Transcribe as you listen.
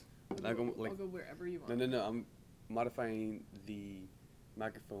I'll go wherever you want. No. I'm modifying the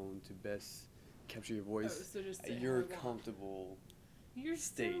microphone to best capture your voice. Oh, so just say Your how I want. comfortable You're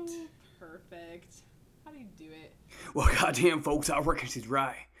state. so perfect. How do you do it? Well, goddamn, folks, I reckon she's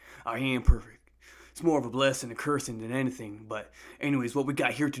right. I am perfect. It's more of a blessing and cursing than anything. But anyways, what we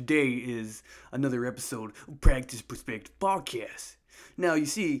got here today is another episode of Practice Perspective Podcast. Now, you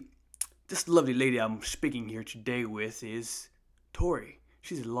see, this lovely lady I'm speaking here today with is Tori.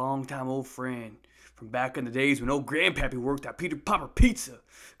 She's a long-time old friend from back in the days when old Grandpappy worked at Peter Popper Pizza.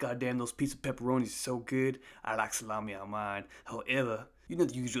 Goddamn, those pizza pepperonis are so good. I like salami on mine. However, you know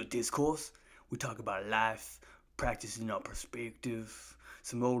the usual discourse. We talk about life, practicing our perspective,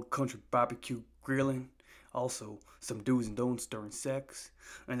 some old country barbecue grilling, also some do's and don'ts during sex,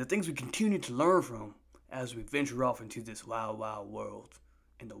 and the things we continue to learn from as we venture off into this wild, wild world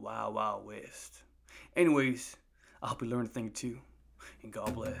in the wild, wild west. Anyways, I hope you learned a thing or two, and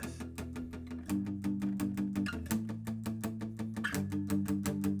God bless.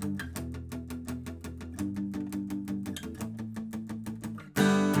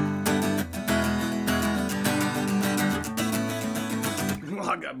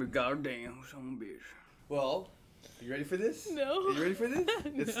 I got me goddamn son of a bitch. Well, are you ready for this? No. Are you ready for this?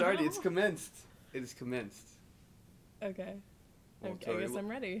 It's No. started. It's commenced. It is commenced. Okay. Well, I Tori, guess I'm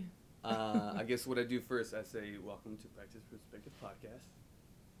ready. I guess what I do first, I say, welcome to Practice Perspective Podcast.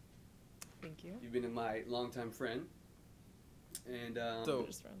 Thank you. You've been my longtime friend. And We're so,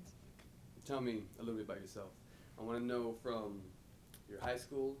 just friends. tell me a little bit about yourself. I want to know from your high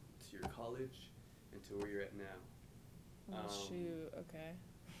school to your college and to where you're at now. Oh, shoot. Okay.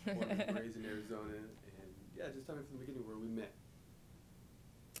 Born and raised in Arizona. And yeah, just tell me from the beginning where we met.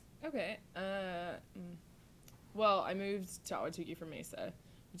 Okay. Well, I moved to Ahwatukee from Mesa,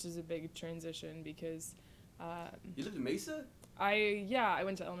 which is a big transition because You lived in Mesa? I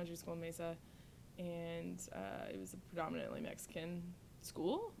went to elementary school in Mesa, and it was a predominantly Mexican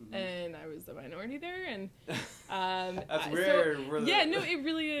school, Mhm. and I was the minority there, and That's so- rare. yeah, no, it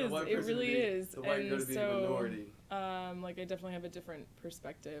really the is. white It person really to be- is. The white girl to be a minority. Like I definitely have a different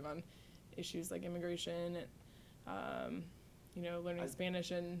perspective on issues like immigration and learning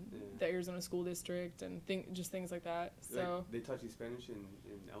Spanish in the Arizona school district and things like that. So Like, they taught you Spanish in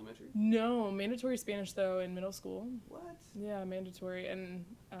elementary? no, mandatory Spanish though in middle school. What? Yeah, mandatory and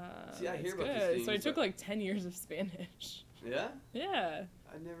See, I it's hear about good. these So I things, took but- like 10 years of Spanish. Yeah? Yeah.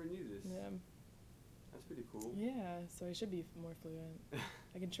 I never knew this. Yeah. That's pretty cool. Yeah, so I should be more fluent.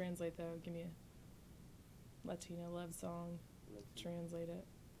 I can translate though. Give me a Latino love song. Translate it.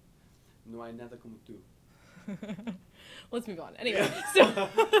 No hay nada como tú. Let's move on. Anyway, so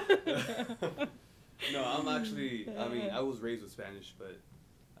No, I'm actually, I was raised with Spanish, but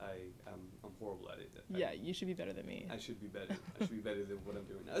I'm horrible at it. yeah, you should be better than me. I should be better. I should be better than what I'm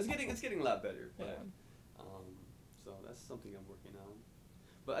doing now. It's getting a lot better, but Yeah. so that's something I'm working on.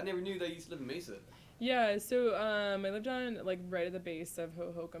 But I never knew that you used to live in Mesa. Yeah, so I lived on like right at the base of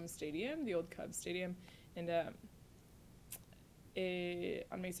Hohokam Stadium, the old Cubs stadium, and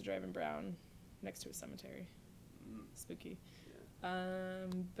on Mesa Drive in Brown, next to a cemetery. Mm, Spooky. yeah.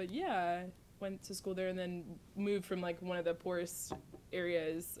 But yeah, went to school there and then moved from like one of the poorest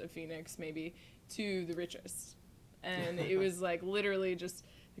areas of Phoenix maybe to the richest. And it was like literally just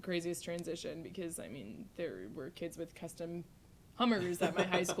the craziest transition because I mean there were kids with custom Hummers at my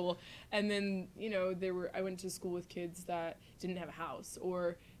high school, and then I went to school with kids that didn't have a house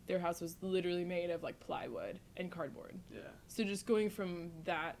or their house was literally made of like plywood and cardboard. Yeah. So just going from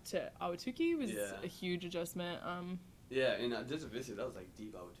that to Ahwatukee was Yeah. a huge adjustment. Yeah, and just a visit, that was like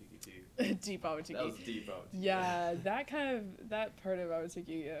deep Ahwatukee too. Deep Ahwatukee. That was deep Ahwatukee. Yeah, that part of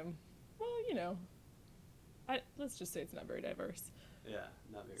Ahwatukee, let's just say it's not very diverse. Yeah,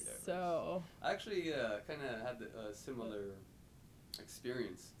 not very diverse. So, I actually kind of had a similar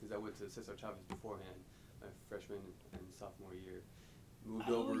experience because I went to Cesar Chavez beforehand, my freshman and sophomore year. Moved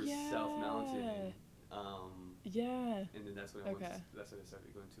over South Mountain. Yeah. And then that's when I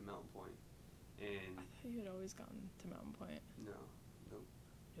started going to Mountain Point. And I thought you had always gone to Mountain Point. nope.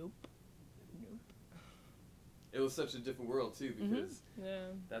 Nope. It was such a different world too because Yeah.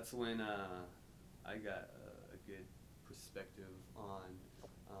 that's when I got a good perspective on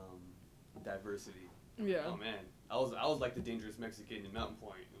diversity. Yeah. Oh man, I was like the dangerous Mexican in Mountain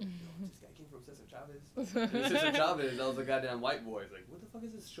Point. This guy came from Cesar Chavez. And Cesar Chavez, I was a goddamn white boy. It's like, what the fuck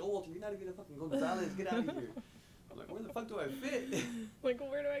is this Showalter? You're not even a fucking Gonzalez. Get out of here. I'm like, where the fuck do I fit? Like,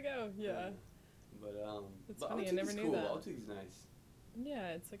 where do I go? Yeah. But It's but funny, I Ahwatukee's never knew cool. that. Ahwatukee's nice. Yeah,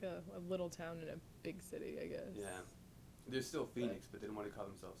 it's like a little town in a big city, I guess. Yeah. They're still Phoenix, but they don't want to call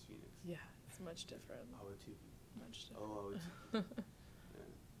themselves Phoenix. Yeah, it's much different. Ahwatukee. Much different. Oh, Ahwatukee.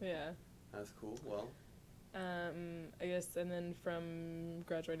 Yeah. Yeah. That's cool. Well, I guess, and then from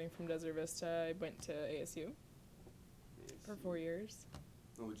graduating from Desert Vista, I went to ASU for 4 years.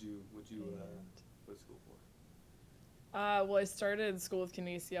 what would you And- go to school for? Well, I started school with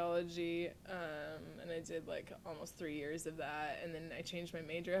kinesiology, and I did like almost 3 years of that, and then I changed my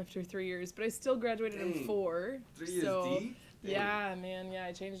major after 3 years, but I still graduated in Dang. 4. 3 years so, deep? Dang. Yeah, man, yeah,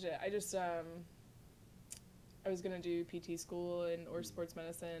 I changed it. I just, I was gonna do PT school or sports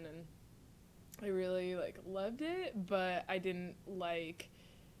medicine, and I really like loved it, but I didn't like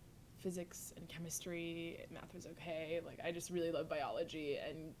physics and chemistry. Math was okay. Like I just really loved biology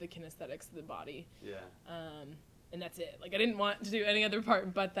and the kinesthetics of the body. Yeah. And that's it. Like I didn't want to do any other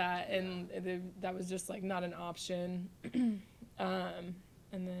part but that, and that was just like not an option. And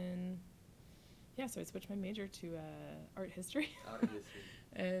then, yeah, so I switched my major to art history. Art history.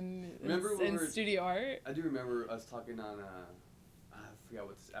 and Remember when and we were- studio art. I do remember us talking on, I forgot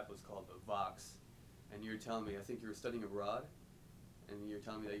what this app was called, but Vox, and you were telling me, I think you were studying abroad, and you were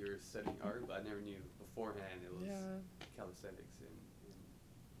telling me that you were studying art, but I never knew beforehand it was calisthenics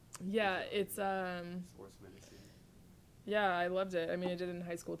and Yeah, it's sports medicine. Yeah, I loved it. I mean, I did it in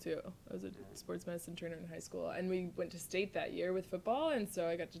high school too. I was a Yeah. sports medicine trainer in high school, and we went to state that year with football, and so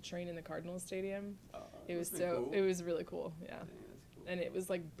I got to train in the Cardinals Stadium. It was That's been cool. it was really cool. Yeah, Dang, that's cool. and it was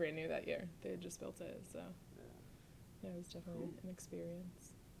like brand new that year. They had just built it, so Yeah. yeah, it was definitely Cool. an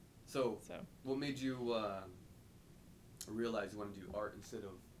experience. So, So what made you realize you want to do art instead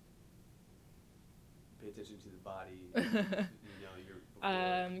of pay attention to the body?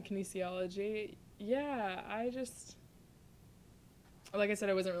 Your kinesiology. Yeah, I just, like I said,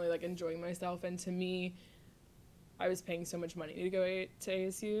 I wasn't really like enjoying myself, and to me, I was paying so much money to go to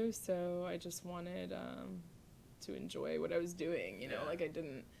ASU, so I just wanted to enjoy what I was doing. You know, Yeah. like I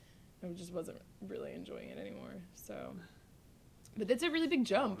just wasn't really enjoying it anymore. So, but it's a really big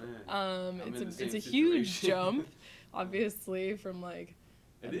jump. man. I'm It's in the it's a same huge situation. jump, obviously, from like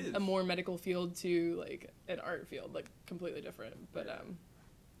It is. a more medical field to like an art field, like completely different. But Yeah.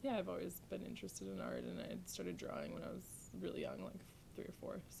 yeah, I've always been interested in art, and I started drawing when I was really young, like 3 or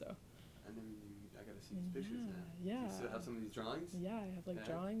 4. So I gotta see these pictures now. yeah. Do you still have some of these drawings? yeah, I have like Yeah.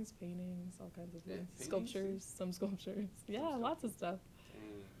 drawings, paintings, all kinds of Yeah, things, paintings? sculptures, some sculptures. Yeah, lots of stuff.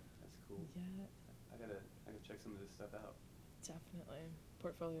 Dang, that's cool. Yeah, I gotta check some of this stuff out. definitely.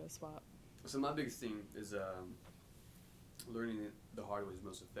 Portfolio swap. So my biggest thing is learning it the hard way is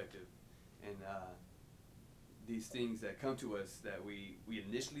most effective, and these things that come to us that we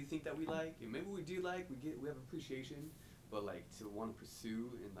initially think that we like, and maybe we do like, we have appreciation, but like to want to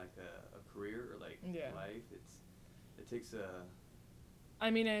pursue in like a career or like Yeah. life, it takes a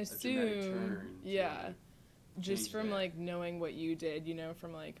I mean, I dramatic assume, turn. yeah, to just change from that. like knowing what you did, you know,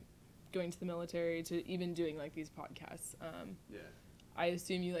 from like going to the military to even doing like these podcasts. Yeah. I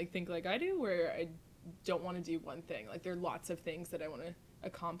assume you like think like I do, where I don't want to do one thing. Like there are lots of things that I want to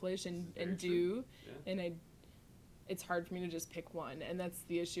accomplish and Very do, true. Yeah. and it's hard for me to just pick one. And that's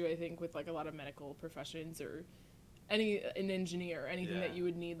the issue, I think, with like a lot of medical professions or an engineer or anything Yeah. that you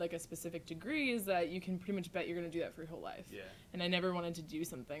would need like a specific degree, is that you can pretty much bet you're going to do that for your whole life. Yeah. And I never wanted to do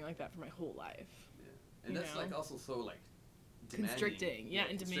something like that for my whole life. Yeah. And You that's know? like also so like demanding. Constricting, yeah,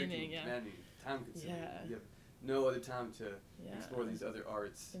 and constricting, demanding, yeah. demanding, time consuming. Yeah. You have no other time to Yeah. explore these other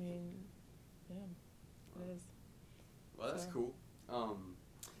arts. I mean, yeah, Wow. it is. Well, that's So- cool.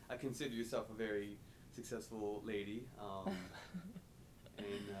 I consider yourself a very successful lady,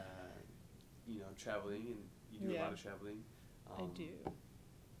 and traveling, and you do a Yeah. lot of traveling. I do.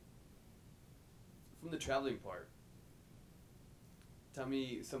 From the traveling part, tell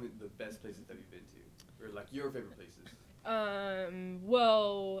me some of the best places that you've been to, or like your favorite places.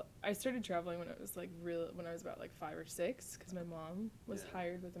 Well, I started traveling when I was like when I was about like 5 or 6, because my mom was Yeah.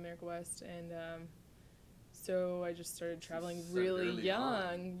 hired with America West, and so I just started traveling So really early young.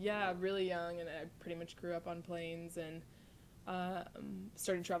 on. Yeah, really young, and I pretty much grew up on planes, and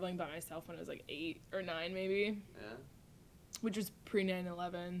started traveling by myself when I was like 8 or 9 maybe, Yeah. which was pre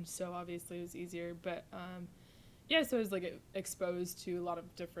 9/11, so obviously it was easier. But yeah, so I was like exposed to a lot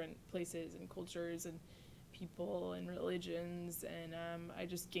of different places and cultures and people and religions, and I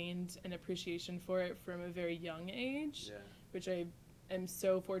just gained an appreciation for it from a very young age, Yeah. which I am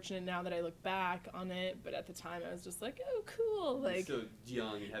so fortunate now that I look back on it. But at the time, I was just like, oh, cool, You're like. still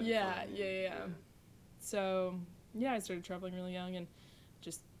young and having Yeah, fun. yeah. So yeah, I started traveling really young and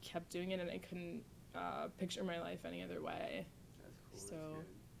just kept doing it, and I couldn't picture my life any other way. That's cool. So,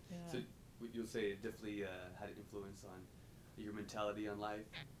 that's good. Yeah. So you'll say it definitely had an influence on your mentality on life,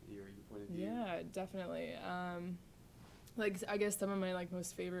 your point of view. Yeah, definitely. Like I guess some of my like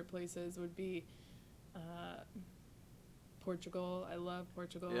most favorite places would be Portugal. I love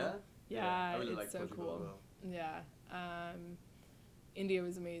Portugal. Yeah? Yeah, I really it's like so Portugal cool. as well. Yeah. India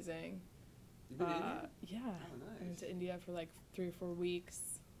was amazing. You been to India? Yeah. Oh, I went nice. to India for like 3 or 4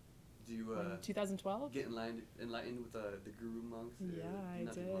 weeks. Do you in 2012? get enlightened with the guru monks? Yeah, I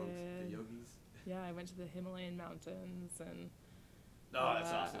not The monks, did. the yogis? Yeah, I went to the Himalayan mountains and. Oh,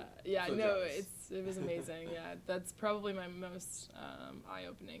 that's awesome. Yeah, So no, jealous. it was amazing. Yeah, that's probably my most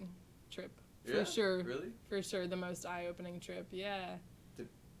eye-opening trip. For Yeah? sure. Really? For sure, the most eye-opening trip. Yeah.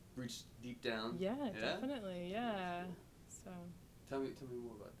 Reach deep down? Yeah, Yeah? definitely. Yeah. So Tell me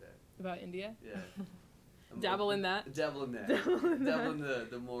more about that. about India. Yeah. Dabble in that. Dabble in that. Dabble in Dabble in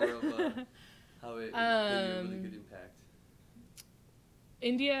the more of how it gave you a really good impact.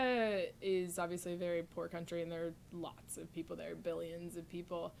 India is obviously a very poor country, and there are lots of people there, billions of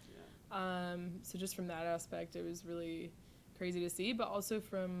people. Yeah. So just from that aspect, it was really crazy to see. But also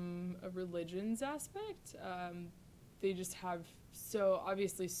from a religions aspect, they just have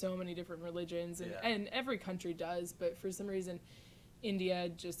obviously so many different religions, and every country does. But for some reason, India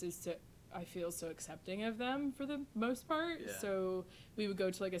just is I feel so accepting of them for the most part. Yeah. So we would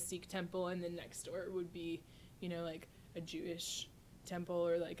go to like a Sikh temple, and then next door would be, like a Jewish temple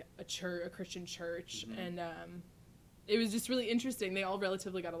or like a Christian church, Mm-hmm. and it was just really interesting. They all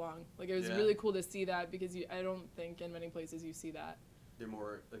relatively got along. Like it was Yeah. really cool to see that, because I don't think in many places you see that. They're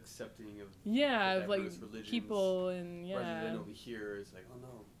more accepting of Yeah, the of like diverse religions, people, and rather than over here it's like, oh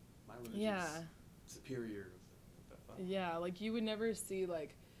no, my religion's superior. What the fuck? Yeah, like you would never see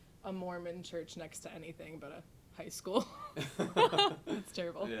like a Mormon church next to anything but a high school. It's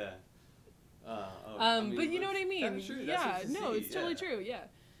terrible. Yeah. But you know what I mean? That's true. Yeah, That's what you no, see, it's totally true. Yeah.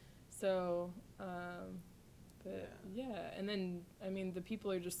 So, but Yeah. and then I mean the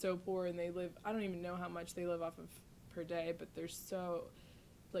people are just so poor, and they live. I don't even know how much they live off of per day, but they're so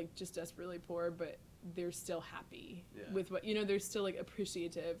like just desperately poor, but they're still happy with what they're still like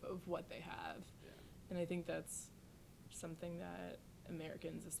appreciative of what they have. Yeah. And I think that's something that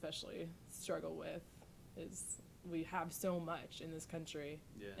Americans especially struggle with, is we have so much in this country,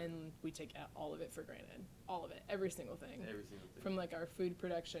 and we take all of it for granted. All of it, every single thing. Every single thing. From like our food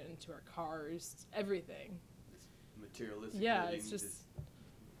production to our cars, everything. It's materialistic. Yeah, living, it's just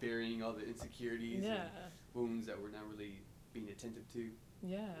burying all the insecurities yeah, and wounds that we're not really being attentive to.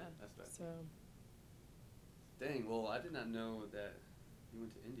 yeah. That's bad. So Dang, well, I did not know that you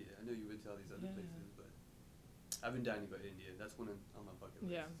went to India. I know you went to all these other Yeah. places, but I've been dying to go to India. That's one on my bucket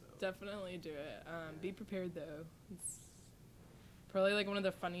list. yeah, So. definitely do it. Be prepared though. It's probably like one of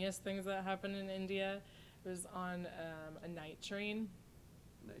the funniest things that happened in India. It was on a night train,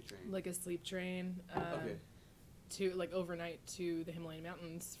 Night train. like a sleep train. Okay. To like overnight to the Himalayan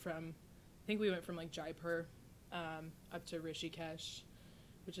mountains from, I think we went from like Jaipur up to Rishikesh,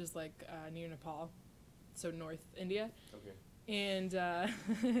 which is like near Nepal, so North India. Okay. And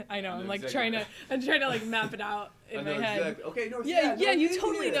I know I'm know like exactly I'm trying to like map it out in I my know head. exactly. Okay, North. Yeah, North you India.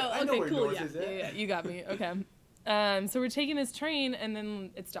 totally know. I know Okay, where cool. North Yeah, is at. yeah, you got me. Okay. So we're taking this train, and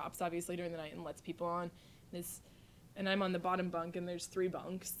then it stops obviously during the night and lets people on. And I'm on the bottom bunk, and there's 3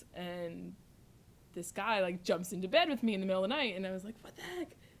 bunks, and this guy like jumps into bed with me in the middle of the night, and I was like, what the heck?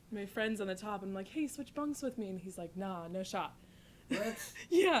 And my friend's on the top, and I'm like, hey, switch bunks with me, and he's like, nah, no shot. What?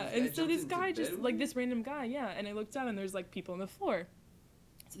 Yeah, This and guy so this jumped guy into just bed with like you? this random guy, yeah, and I looked down, and there's like people on the floor.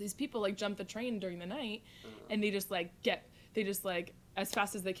 So these people like jump the train during the night, and they just like as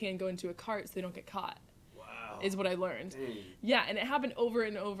fast as they can go into a cart so they don't get caught. Wow. Is what I learned. Dang. Yeah, and it happened over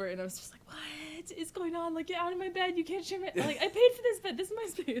and over, and I was just like, what is going on? Like, get out of my bed, you can't share my like I paid for this bed, this is my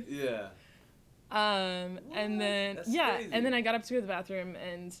space. Yeah. And then That's crazy. crazy. And then I got up to go to the bathroom,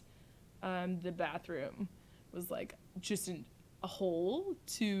 and the bathroom was like just a hole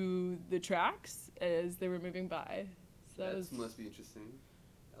to the tracks as they were moving by. So that was must be interesting.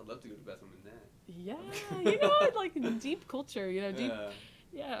 I'd love to go to the bathroom in that. yeah, like deep culture, deep.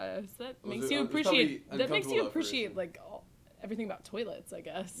 Yeah, so that Was makes it- you it was appreciate. probably That makes you uncomfortable at first. appreciate like everything about toilets, I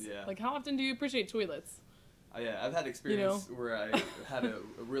guess. Yeah. Like, how often do you appreciate toilets? Yeah, I've had experience where I had a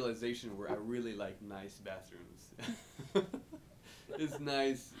realization where I really like nice bathrooms. It's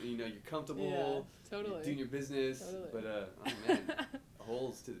nice, you're comfortable. Yeah, totally. You're doing your business. Totally. But oh man,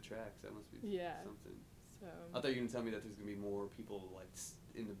 holes to the tracks. That must be Yeah. something. So. I thought you were gonna tell me that there's gonna be more people like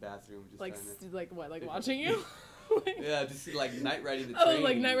in the bathroom just Like, trying to. like what? Like Yeah. watching you? Yeah, just like night riding the Oh, train.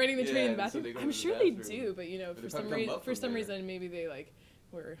 like night riding the train in the Yeah, so bathroom. they go I'm to the sure they bathroom. do, but But for they some probably come up for from some there. reason maybe they like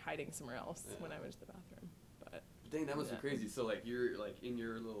were hiding somewhere else when Yeah. I went to the bathroom. But Dang, that must Yeah. be crazy. So like you're like in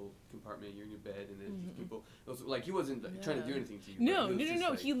your little compartment, you're in your bed, and then just Mhm. people. It was, like he wasn't like, trying to do Yeah. anything to you. no, but no, was no, just, no.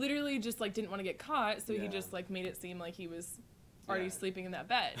 like- He literally just like didn't want to get caught, so he Yeah. just like made it seem like he was already Yeah. sleeping in that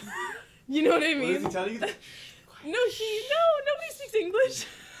bed. You know what I What is mean? he telling you? Nobody speaks English.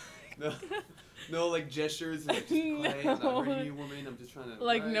 No, no, like gestures, like just quiet. I'm not hurting you, woman. I'm just trying to.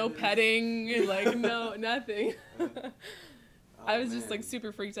 Like ride no this. petting, like no nothing. Oh, I was just man. like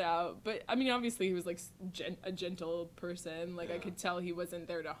super freaked out, but I mean, obviously he was like a gentle person. Like I Yeah. could tell he wasn't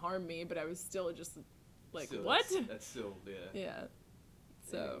there to harm me, but I was still just like, Still, what? That's still, yeah. Yeah.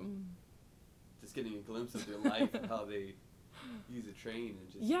 So. Just getting a glimpse of their life, of how they use a train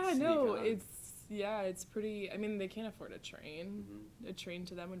and just. Yeah, sneak no, on. it's pretty. I mean, they can't afford a train. Mhm. A train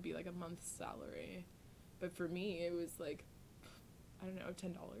to them would be like a month's salary, but for me, it was like, I don't know,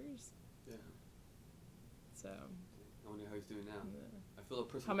 $10. Yeah. So. I wonder how he's doing now. Yeah. I feel a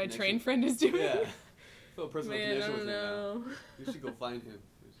personal How my connection. train friend is doing. Yeah. I feel a personal Man, I connection with don't him now. know. We should go find him.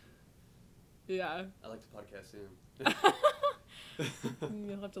 Yeah. I like to podcast him.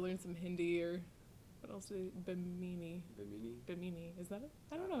 You'll have to learn some Hindi or what else? Bimini. Bimini? Bimini. Is that it?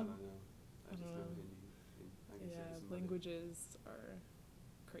 I don't know. I I just don't know know. Hindi. And I can say Yeah, some other- languages are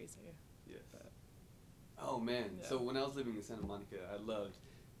crazy. Yes. but- Oh man! Yeah. So when I was living in Santa Monica, I loved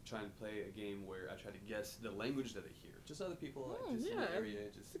trying to play a game where I try to guess the language that I hear. Just other people, like, Oh, just in the yeah. area.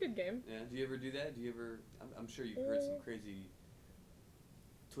 It's Just a good game. yeah. Do you ever do that? Do you ever? I'm sure you've heard some crazy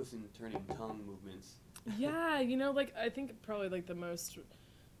twisting, turning tongue movements. Yeah, like I think probably like the most,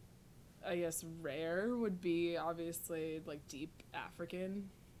 I guess, rare would be obviously like deep African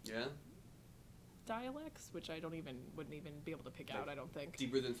Yeah. dialects, which I wouldn't even be able to pick out. Like I don't think.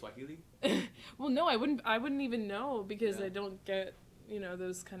 Deeper than Swahili. Well, no, I wouldn't even know because Yeah. I don't get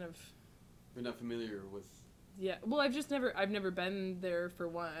those kind of. We're not familiar with. Yeah, well, I've never been there for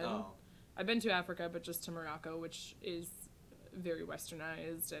one. Oh. I've been to Africa, but just to Morocco, which is very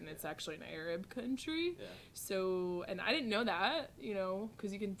westernized, and it's actually an Arab country. Yeah. So, and I didn't know that,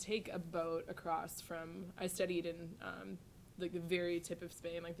 because you can take a boat across from. I studied in like the very tip of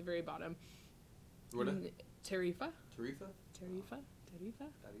Spain, like the very bottom. What? Tarifa. Tarifa? Tarifa. Tarifa?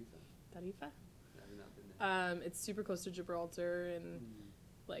 Tarifa. Yeah, I've not been there. It's super close to Gibraltar, and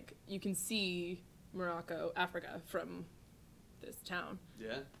like you can see Morocco, Africa from this town.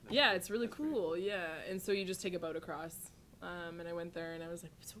 Yeah. Yeah, it's really that's pretty cool. Yeah, and so you just take a boat across. And I went there, and I was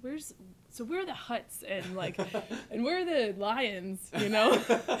like, so where are the huts, and like, and where are the lions, and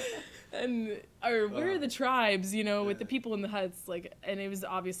or where are the tribes, with the people in the huts, like, and it was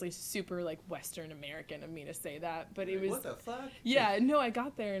obviously super like Western American of me to say that, but it was. What the fuck? Yeah, no, I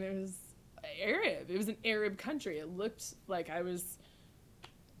got there, and it was Arab. It was an Arab country. It looked like I was,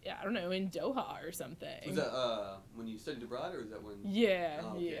 yeah, I don't know, in Doha or something. Was that when you studied abroad, or was that when? Yeah,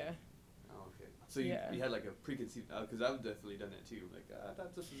 Oh, okay. yeah. Oh, okay. So you had like a preconceived, because I've definitely done that too. Like, I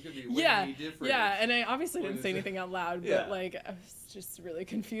thought this was gonna be way different. Yeah, and I obviously What didn't is say it? anything out loud, Yeah. but like I was just really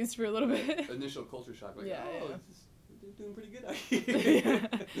confused for a little bit. Initial culture shock. Like, Yeah, oh, yeah. they're doing pretty good out here.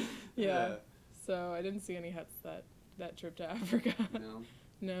 Yeah. So I didn't see any huts that trip to Africa. No.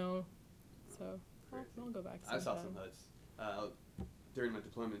 No. So Crazy. I'll go back. I saw sometime. some huts. During my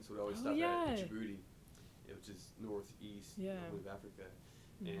deployments, would always Oh, stop yeah. at Djibouti, which is northeast Yeah. of Africa.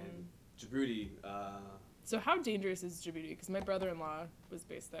 Mhm. And Djibouti, So how dangerous is Djibouti? Because my brother-in-law was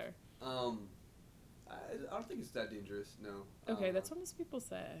based there. I don't think it's that dangerous. No. Okay, that's what most people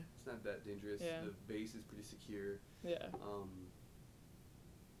say. It's not that dangerous. Yeah. The base is pretty secure. Yeah.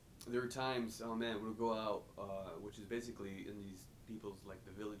 There were times, oh man, we'll go out, which is basically in these people's, like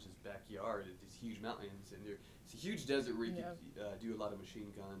the village's backyard, at these huge mountains, and it's a huge desert where you Yeah. can do a lot of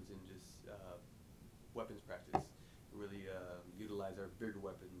machine guns and just weapons practice, really utilize our bigger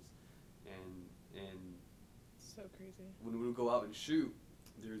weapons, and So crazy. when we would go out and shoot,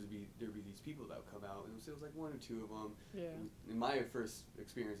 there'd be these people that would come out, and it was like one or two of them. Yeah. In my first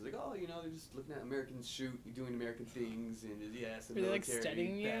experience, like, oh, they're just looking at Americans shoot, doing American things, and yes, the Were they, like, military,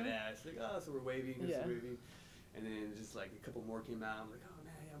 studying you? badass. Like, oh, so we're waving, Yeah. waving, and then just like a couple more came out. I'm like, oh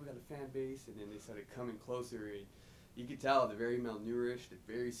man, yeah, we got a fan base, and then they started coming closer, and you could tell they're very malnourished, they're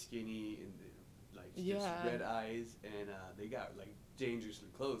very skinny, and like just Yeah. red eyes, and they got like dangerously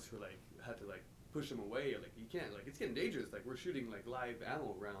close. For like had to like push them away, like you can't, like it's getting dangerous. Like we're shooting like live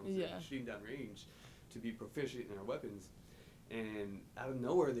ammo rounds, Yeah. and shooting down range to be proficient in our weapons. And out of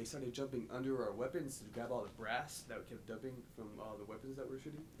nowhere, they started jumping under our weapons to grab all the brass that kept dumping from all the weapons that we're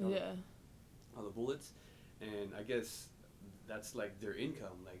shooting. Yeah. All the bullets. And I guess that's like their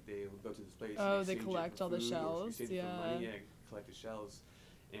income. Like they would go to this place. Oh, and they exchange it collect for all the food or shells, exchange it for yeah. money, collect the shells.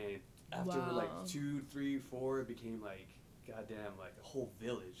 And after Wow. like 2, 3, 4, it became like goddamn like a whole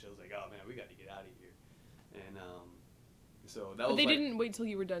village. I was like, oh man, we got to get out of here. And so that But was they like, didn't wait till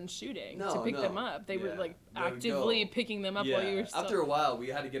you were done shooting No, to pick no. them up. They were Yeah. like They would actively go. picking them up while you were still. After a while, we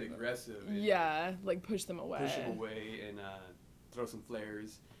had to get aggressive. And, Yeah, like push them away. push them away and throw some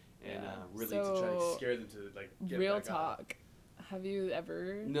flares. and Yeah. really to try to So, scare them to like get Real back out. talk. Have you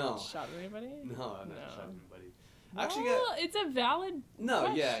ever No. shot at anybody? No, I've No. not shot anybody. Well, Actually, got it's a valid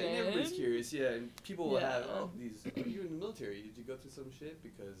no, yeah, question. and everybody's curious. Yeah, and people will have Yeah. these. Are you in the military? Did you go through some shit?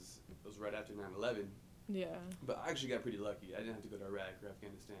 Because it was right after 9/11. Yeah. But I actually got pretty lucky. I didn't have to go to Iraq or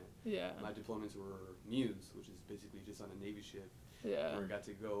Afghanistan. Yeah. My deployments were Muse, which is basically just on a Navy ship. Yeah. Where I got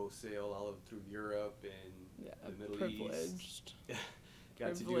to go sail all through Europe and Yeah. the Middle East. Privileged.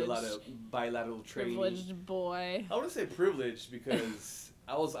 Got to do a lot of bilateral training. Privileged boy. I wouldn't say privileged because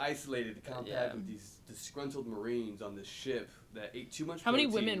I was isolated, compact Yeah. with these disgruntled Marines on this ship that ate too much How many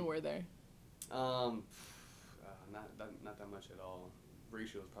protein. women were there? Not that much at all.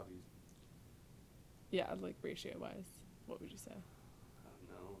 Ratio is probably, Yeah, like ratio wise. What would you say? I don't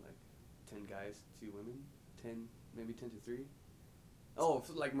know, like 10 guys, 2 women, 10, maybe 10 to 3. Oh,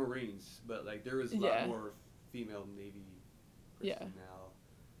 for like Marines, but like there was a lot Yeah. more female Navy Yeah. personnel,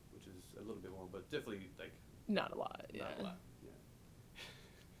 which is a little bit more, but definitely like Not a lot. Yeah. not a lot.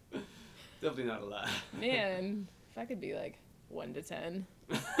 Yeah. Definitely not a lot. Man, if I could be like 1 to 10.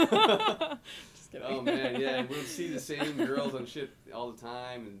 Just kidding. Oh man, yeah, and we'll see the same girls on ship all the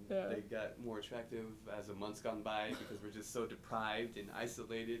time, and Yeah. they got more attractive as the months gone by because we're just so deprived and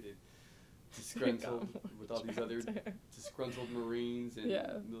isolated and disgruntled Got more with all these other attractive. disgruntled Marines and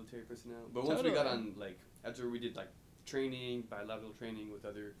Yeah. military personnel. But once we got Totally. on, like, after we did like training, bilateral training with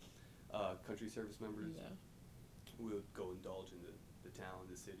other country service members, Yeah. we would go indulge in the town,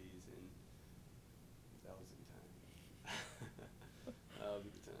 the cities, and that was a good time. That was a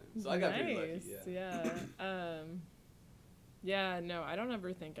good time. So I got pretty lucky, yeah. Yeah. Yeah, no, I don't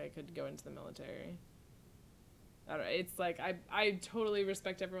ever think I could go into the military. I don't. It's like I totally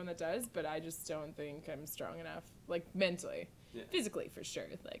respect everyone that does, but I just don't think I'm strong enough, like mentally, Yeah. physically for sure.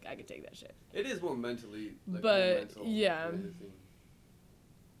 Like I could take that shit. It is more mentally, like, But, more mental yeah. than anything.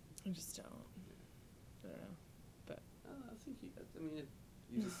 I just don't. I don't know. I think you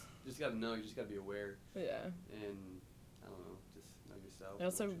just gotta know. You just gotta be aware, Yeah. and I don't know, just know yourself. I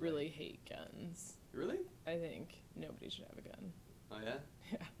also what you really like. hate guns. Really? I think nobody should have a gun. Oh yeah.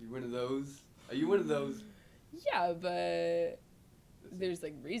 Yeah. You're one of those. Are you one of those? Yeah, but That's- there's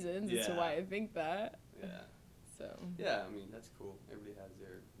like reasons as to Yeah. why I think that. Yeah. So. Yeah. I mean, that's cool. Everybody has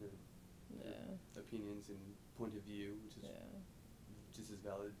their Yeah. opinions and point of view, which is Yeah. just as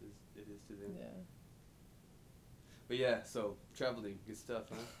valid as it is to them. Yeah. But yeah, so traveling, good stuff,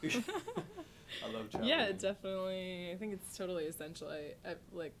 huh? I love traveling. Yeah, definitely. I think it's totally essential. I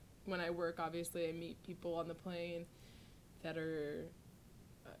like when I work. Obviously, I meet people on the plane that are.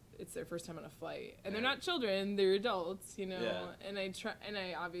 It's their first time on a flight, and they're Yeah. not children; they're adults, you know. Yeah. And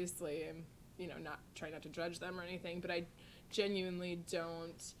I obviously am, not try not to judge them or anything, but I genuinely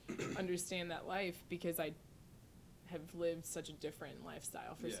don't understand that life because I have lived such a different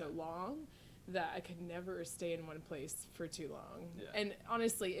lifestyle for so Yeah. long that I could never stay in one place for too long. Yeah. And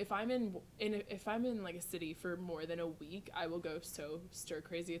honestly, if I'm in like a city for more than a week, I will go so stir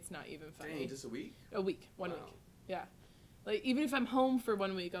crazy. It's not even funny. Dang, just a week? A week, 1 Wow. week. Yeah. Like even if I'm home for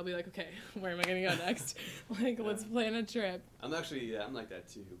 1 week, I'll be like, okay, where am I gonna go next? Like, let's plan a trip. I'm actually, I'm like that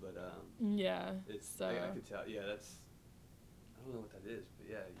too, but Yeah. it's, So I could tell, yeah, that's, I don't know what that is, but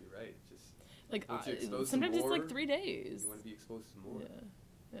yeah, you're right, it's just, like once you're exposed to sometimes it's like more, 3 days. you want to be exposed to more. Yeah.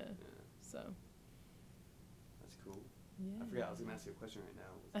 Yeah. Yeah, So. that's cool. Yeah. I forgot, I was gonna ask you a question right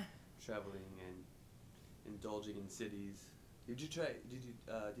now, with traveling and indulging in cities. Did you try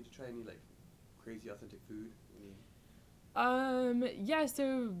any, like, crazy authentic food? Yeah,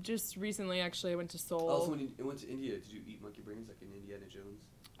 so just recently, actually, I went to Seoul. Also, when you went to India, did you eat monkey brains like in Indiana Jones?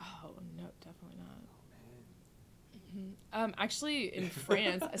 Oh, no, definitely not. Oh, man. Actually, in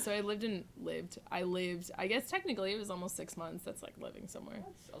France, so I lived, I guess technically it was almost 6 months. That's like living somewhere.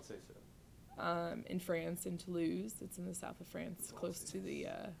 I'll say so. In France, in Toulouse. It's in the south of France, Oh, close yes. to the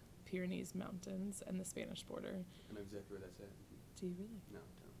Pyrenees Mountains and the Spanish border. I know exactly where that's at. Do you really? No,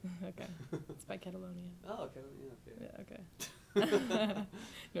 Okay. It's by Catalonia. Oh, okay, yeah, okay. Yeah, okay.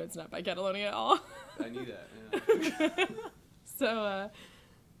 No, it's not by Catalonia at all. I knew that, yeah. So,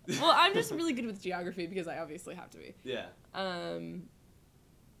 well, I'm just really good with geography because I obviously have to be. Yeah.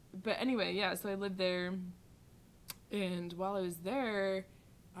 But anyway, yeah, so I lived there, and while I was there,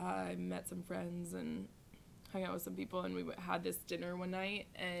 I met some friends and hung out with some people, and we had this dinner one night,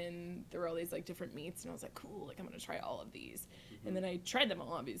 and there were all these, like, different meats, and I was like, cool, like, I'm gonna try all of these. And then I tried them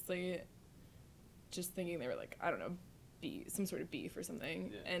all, obviously, just thinking they were, like, I don't know, some sort of beef or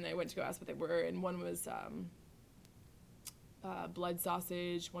something. Yeah. And I went to go ask what they were, and one was blood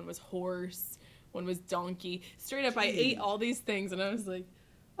sausage, one was horse, one was donkey. Straight up, I ate all these things, and I was like,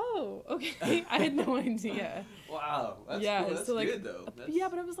 Oh, okay. I had no idea. Wow, that's Yeah, cool. That's so, like, good though. That's, Yeah,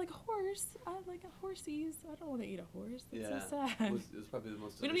 but I was like, horse. I like horsies. I don't want to eat a horse. That's yeah, so sad. it was probably the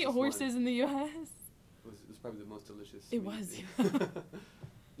most. We don't eat delicious horses one. in the U.S. It was probably the most delicious. It sweet was, thing.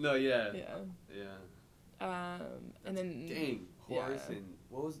 No, yeah. Yeah. Yeah. And then Dang, horse yeah. and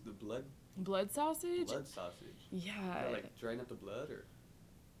what was the blood? blood sausage. Blood sausage. Yeah. Like drying up the blood, or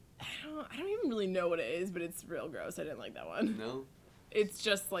I don't even really know what it is, but it's real gross. I didn't like that one. no? It's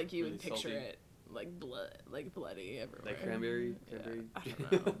just like you Really would picture salty? it, like blood, like bloody everywhere. Like cranberry? Yeah, Cranberry? I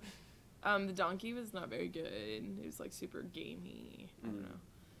don't know. The donkey was not very good. It was like super gamey. I don't Mm. know.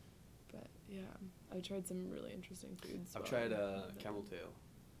 But yeah, I tried some really interesting foods. I've while tried there. camel tail.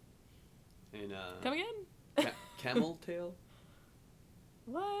 And Come again? camel tail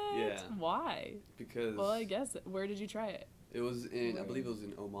What? Yeah. Why? because Well, I guess. Where did you try it? it was in I Where? believe it was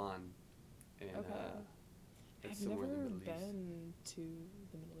in Oman, and Okay. it's I've somewhere never in the Middle East. been to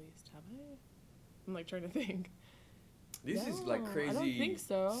the Middle East, have I? I'm like trying to think. These is like No, I crazy don't think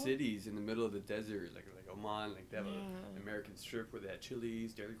so. cities in the middle of the desert, like Oman, like they have Yeah. an American strip where they had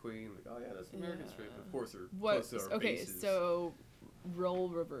Chili's, Dairy Queen, like oh yeah, that's the American Yeah. strip. Of course, they're What? close to our Okay, bases. so role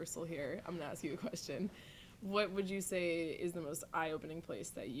reversal here. I'm gonna ask you a question. What would you say is the most eye-opening place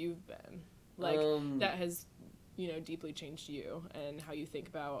that you've been, like that has, deeply changed you and how you think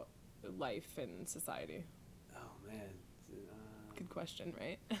about life and society? Oh man, Good question,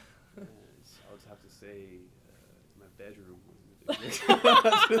 right? I would have to say my bedroom.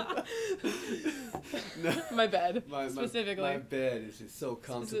 No. My bed, My specifically. my bed is just so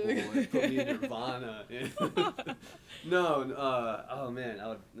comfortable. Specifically. It put me in nirvana. No, oh man,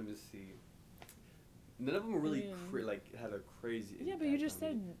 let me see. None of them really had a crazy. Yeah, but you impact just on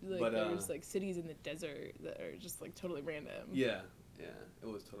said me. like But, there's like cities in the desert that are just like totally random. Yeah, it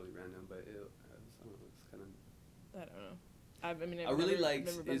was totally random, but I don't know, it's kind of. I don't know. I've I really never, liked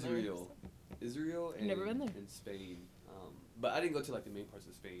never been there, Israel. Israel and, Never been there. and Spain. But I didn't go to like the main parts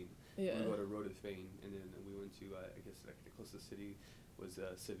of Spain. Yeah. We go to Spain, and then we went to I guess like the closest city was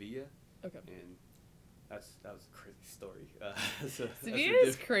Sevilla, Okay. and that was a crazy story. So Sevilla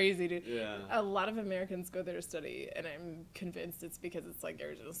is crazy, dude. Yeah. A lot of Americans go there to study, and I'm convinced it's because it's like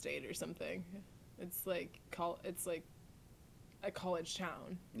Arizona State or something. It's like it's like a college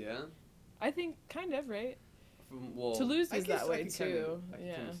town. Yeah. I think kind of, right? Well, Toulouse I is guess that I way could kinda- too. I can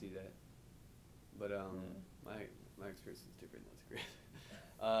Yeah. kind of see that. But my experience is different. That's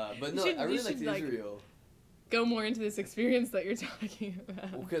great. But no, I really liked Israel. Go more into this experience that you're talking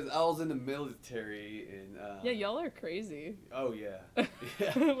about. Well, because I was in the military and. Yeah, y'all are crazy. Oh yeah.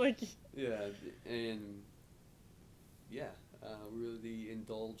 Yeah. Like. Yeah, and yeah, we really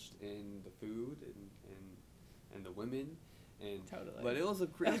indulged in the food and the women, and Totally. but it was a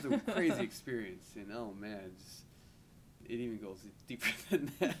crazy experience, and oh man, it even goes deeper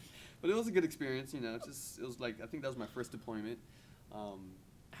than that. But it was a good experience, it was like I think that was my first deployment.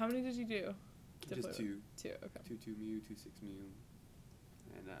 How many did you do? Just two. Two. Okay. 2 mu, 2 6 mu,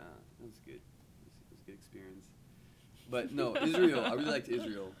 and it was good. It was a good experience. But no, Israel. I really liked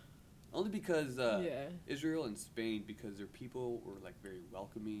Israel, only because Yeah. Israel and Spain, because their people were like very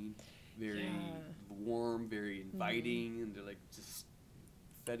welcoming, very Yeah. warm, very inviting, and they're like just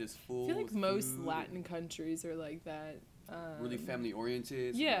fed us full. I feel like with most food Latin and countries are like that. really family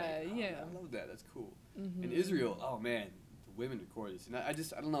oriented. Yeah, like, yeah. I love that. That's cool. Mhm. In Israel, oh man, the women are gorgeous, and I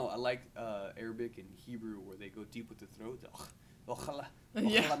don't know. I like Arabic and Hebrew where they go deep with the throat. Ochala.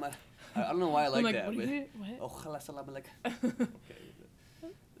 Yeah. I don't know why I like, I'm that. what but is it? What? Ochala salam alaikum. Okay.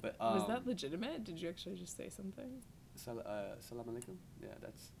 But Was that legitimate? Did you actually just say something? salam alaikum? Yeah,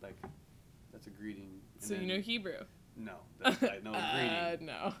 that's a greeting. And So you then- know Hebrew? No, I know a greeting.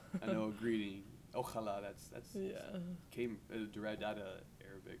 No. I know a greeting. Ochala, that's Yeah. came derived out of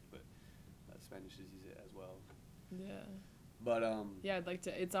Arabic, but Spanish use it as well. Yeah. But Yeah, I'd like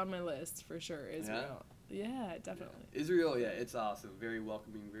to. It's on my list for sure. Israel. Yeah, definitely. Israel, yeah, it's awesome. Very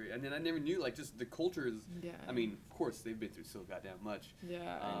welcoming. And then I never knew like just the cultures. Yeah. I mean, of course they've been through so goddamn much. Yeah,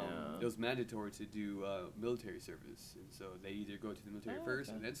 I know. It was mandatory to do military service, and so they either go to the military Oh, first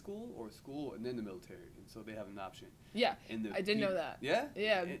okay. and then school, or school and then the military, and so they have an option. Yeah, And the I didn't know that. Yeah.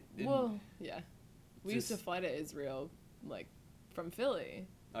 Yeah. And- Well, yeah. We used to just- fly to Israel, like, from Philly,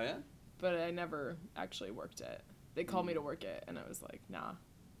 Oh yeah. but I never actually worked it. They called me to work it, and I was like, nah,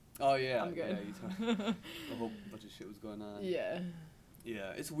 Oh yeah. I'm good. Yeah, you told- a whole bunch of shit was going on. Yeah.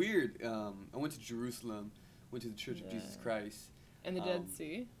 Yeah, it's weird. I went to Jerusalem, went to the Church of Jesus Yeah. Christ. And the Dead Um,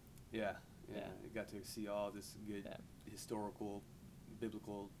 Sea. Yeah. Yeah. I got to see all this good Yeah. historical,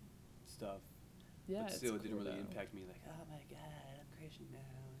 biblical stuff. Yeah, But it's still, it didn't cool, really though. impact me like, oh my God, I'm Christian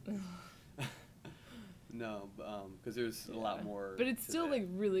now. No, because there's a lot more. But it's to still that. like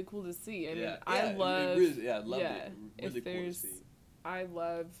really cool to see. I mean, Yeah, I yeah, love. I loved yeah, it. if Really cool to there's, see. I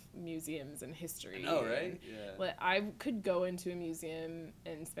love museums and history. I know, right? and, Yeah. Like I could go into a museum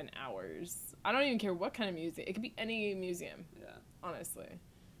and spend hours. I don't even care what kind of museum. It could be any museum, Yeah. honestly.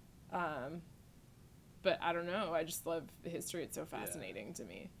 But I don't know. I just love the history. It's so fascinating to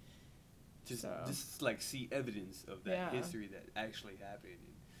me. Just like see evidence of that Yeah. history that actually happened.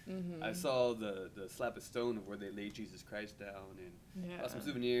 Mm-hmm. I saw the slab of stone of where they laid Jesus Christ down, and Yeah. got some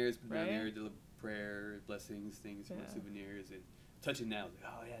souvenirs, put down Right? there, did a prayer, blessings, things, Yeah. souvenirs, and touching now, like,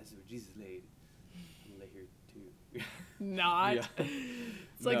 oh yeah, this is where Jesus laid. I'm gonna lay here too. Not. Yeah.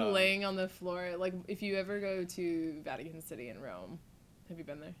 It's like No. laying on the floor. Like if you ever go to Vatican City in Rome, have you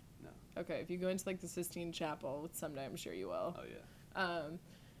been there? No. Okay, if you go into like the Sistine Chapel, someday I'm sure you will. Oh yeah.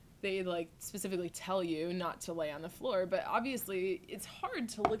 They like specifically tell you not to lay on the floor, but obviously it's hard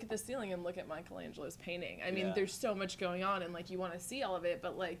to look at the ceiling and look at Michelangelo's painting. I mean, Yeah. there's so much going on and like you want to see all of it,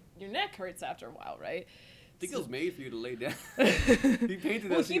 but like your neck hurts after a while, right? I think it was made for you to lay down. He painted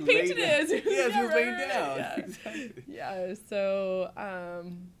Well, as he laid painted it down. as he was- yeah, as he was yeah, laying right, down. yeah. Exactly. Yeah,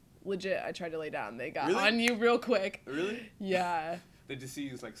 so legit, I tried to lay down. They got Really? on you real quick. Really? Yeah. They just see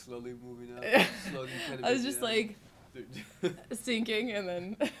you like slowly moving up. Yeah. Slowly kind of I was just like like. sinking and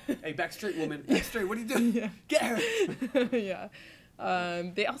then Hey, back straight, woman. Back straight. What are you doing? yeah. Get her. Yeah.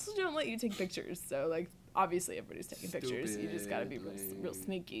 They also don't let you take pictures, so like obviously everybody's taking pictures. You just gotta be real Stupid.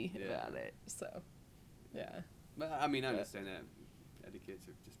 sneaky Yeah. about it. So, yeah, But, I mean, I understand that etiquettes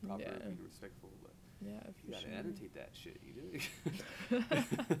are just proper, Yeah. being respectful, but yeah, you for gotta sure. annotate that shit. You do.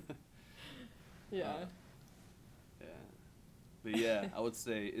 Yeah, Yeah. But yeah, I would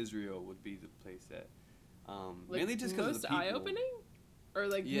say Israel would be the place that, like mainly just because of most the people. eye-opening, or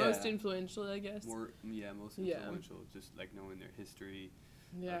like Yeah. most influential, I guess. Most Yeah. influential, just like knowing their history,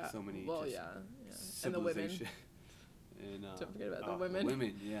 Yeah. so many Well, just yeah, and the women. civilization. And, Don't forget about the oh, women.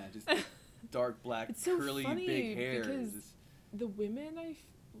 Women, yeah, just dark black, It's so curly, funny big hair. because Just, The women, I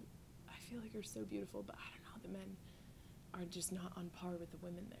feel like are so beautiful, but I don't know. The men are just not on par with the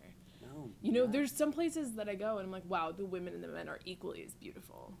women there. no. You know, not. there's some places that I go and I'm like, wow, the women and the men are equally as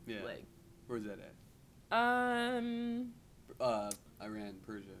beautiful. Yeah. Like, Where's that at? Iran,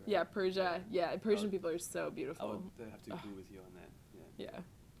 Persia. Right? yeah, Persia. Yeah, Persian would- people are so I beautiful. would have to agree with you on that. Yeah. Yeah.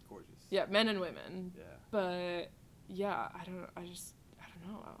 Gorgeous. Yeah, men and women. Yeah. But yeah, I don't know.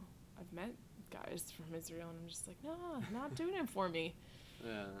 I've met guys from Israel and I'm just like, no, not doing it for me.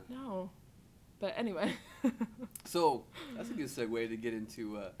 Yeah. No. But anyway. So that's a good segue to get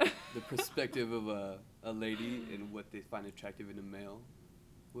into the perspective of a lady and what they find attractive in a male.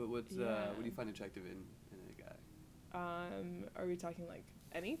 What do you find attractive in a guy? Are we talking like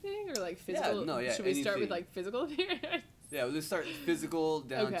anything or like physical? no, yeah, Should we start with anything. like physical appearance? Yeah, let's start physical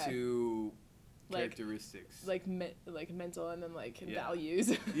down Okay. to Like- characteristics. like mental and then like Yeah. values.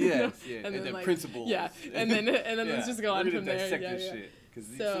 Yes, yeah, and then like, principles. Yeah, and then let's just go on We're from gonna there. dissect Yeah, this yeah. shit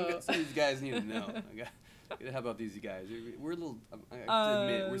because So- some of these guys need to know. How about these guys? We're a little. I have to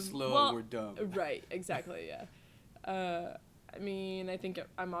admit, we're slow well, and we're dumb. Right, exactly, yeah. I mean, I think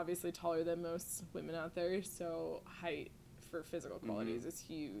I'm obviously taller than most women out there, so height for physical qualities is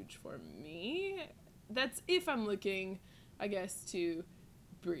huge for me. That's if I'm looking, I guess, to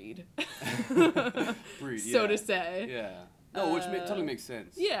breed. Breed, So yeah. to say. Yeah. No, which totally makes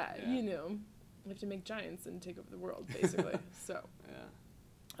sense. Yeah, you know. We have to make giants and take over the world, basically. So,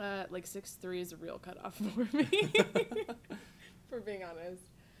 Yeah. like 6'3" is a real cutoff for me, for being honest.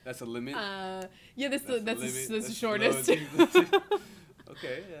 That's a limit. Yeah, that's the limit. the shortest.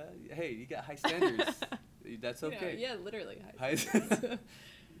 Okay. Yeah. Hey, you got high standards. That's okay. Yeah, literally. High.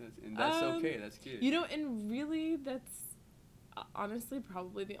 And that's okay. That's good. You know, and really, that's honestly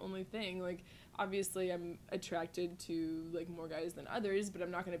probably the only thing. Like, obviously, I'm attracted to like more guys than others, but I'm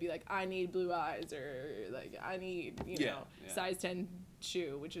not gonna be like, I need blue eyes or like I need Yeah, yeah. size 10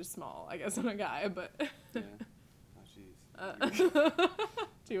 shoe, which is small, I guess, on a guy. But Yeah. Oh jeez.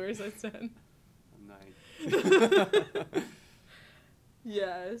 do you wear size 10? I'm 9.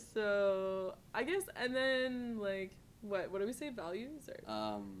 Yeah. So I guess, and then like what do we say? Values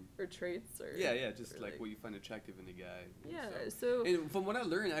or traits or Yeah, just or, like what you find attractive in a guy. and Yeah. so- So And from what I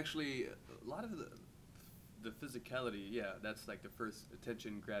learned, actually, a lot of the physicality, yeah, that's like the first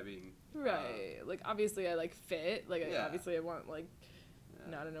attention grabbing. right, like obviously I like fit. Like Yeah. obviously I want like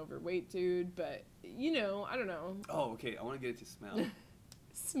Yeah. not an overweight dude, but you know, I don't know. Oh, okay. I want to get into smell.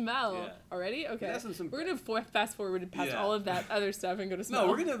 Smell Yeah. already? Okay. That's some- We're gonna fast forward past Yeah. all of that other stuff and go to smell. No,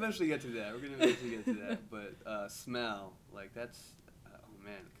 we're gonna eventually get to that. But smell, like that's, oh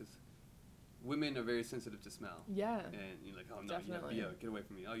man, because women are very sensitive to smell. Yeah. And you're like, oh no, Definitely. get away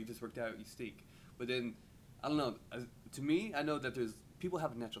from me. Oh, you just worked out, you stink. But then, I don't know. To me, I know that people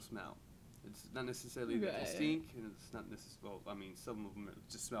have a natural smell. It's not necessarily that they stink, and it's not necessarily. Well, I mean, some of them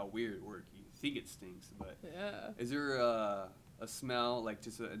just smell weird, or you think it stinks. But Yeah. is there a smell, like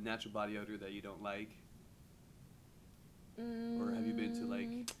just a natural body odor that you don't like? Or have you been to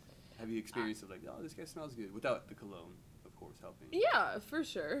like, have you experienced it like, oh, this guy smells good, without the cologne, of course, helping? Yeah, for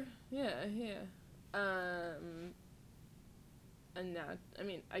sure. Yeah. And that, I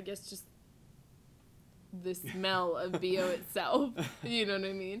mean, I guess just the smell of BO itself, you know what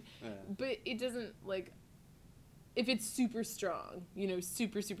I mean? Yeah. But it doesn't, like, if it's super strong, you know,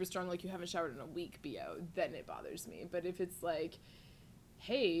 super, super strong, like you haven't showered in a week BO, then it bothers me. But if it's like,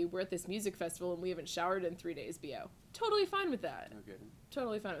 hey, we're at this music festival and we haven't showered in 3 days BO, totally fine with that. Okay.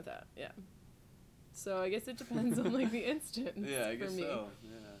 Totally fine with that, yeah. So I guess it depends on, like, the instance Yeah, I guess for me. so. Yeah.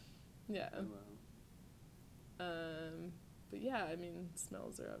 Yeah. Oh, wow. But yeah, I mean,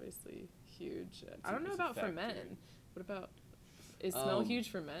 smells are obviously huge. I don't know it's a about for factor. men. What about, is smell huge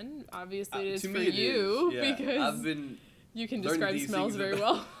for men? Obviously it is To for me it you, is, yeah. because I've been you can learning describe these smells things very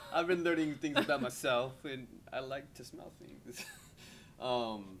about- well. I've been learning things about myself, and I like to smell things.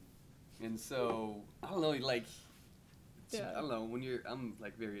 And so I don't know, like, Yeah. I don't know, I'm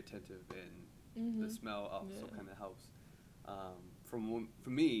like very attentive, and the smell also Yeah. kind of helps. For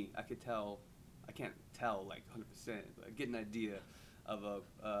me, I can't tell like 100%, but I get an idea of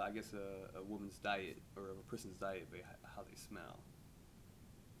I guess a woman's diet, or of a person's diet by how they smell.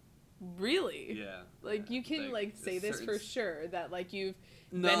 Really? Yeah. Like, yeah. you can, like, say this for sure, that, like, you've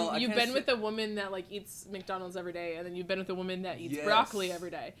been with a woman that, like, eats McDonald's every day, and then you've been with a woman that eats Yes. broccoli every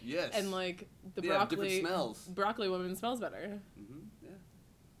day. Yes. And, like, the Yeah, different smells. broccoli woman smells better. Yeah.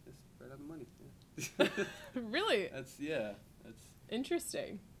 That's right on the money. Yeah. Really? That's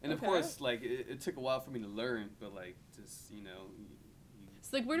Interesting. And of Okay. course, like, it took a while for me to learn, but like, just, you know,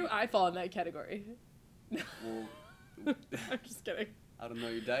 So, like, where do I fall in that category? well, I'm just kidding. I don't know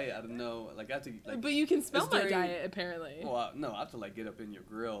your diet. I don't know, like, I have to, like, But you can smell it's my during- diet, apparently. well, no, I have to, like, get up in your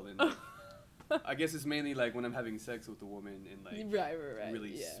grill, and like, I guess it's mainly like when I'm having sex with a woman, and like, right,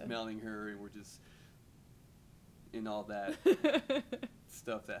 really yeah. smelling her, and we're just in all that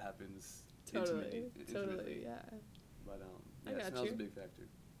stuff that happens Totally, intimately. yeah. But I yeah, got smell's you. a big factor.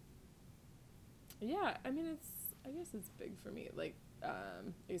 Yeah, I mean, I guess it's big for me. Like, I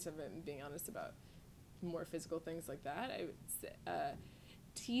guess if I'm being honest about more physical things like that, I would say,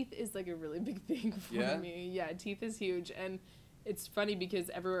 teeth is, like, a really big thing for Yeah? me. Yeah, teeth is huge. And it's funny because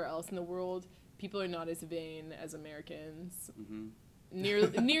everywhere else in the world, people are not as vain as Americans. Mm-hmm.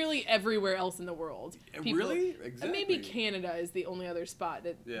 Nearly everywhere else in the world. Really? And Exactly. maybe Canada is the only other spot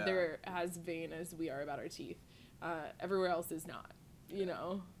that Yeah. they're as vain as we are about our teeth. Everywhere else is not, you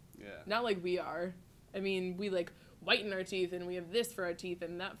know? Yeah. Not like we are. I mean, we, like, whiten our teeth, and we have this for our teeth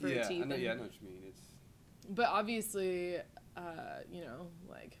and that for our teeth. I know, and- I know what you mean. It's But obviously, you know,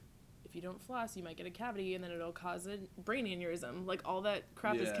 like, if you don't floss, you might get a cavity, and then it'll cause a brain aneurysm. Like, all that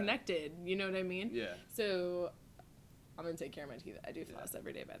crap is Yeah. connected. You know what I mean? yeah. So, I'm gonna take care of my teeth. I do floss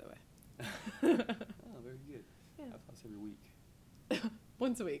every day, by the way. Oh, very good. Yeah. I floss every week.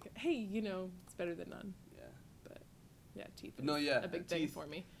 Once a week. Hey, you know, it's better than none. Yeah. Yeah, teeth But no, is yeah, a big thing teeth. for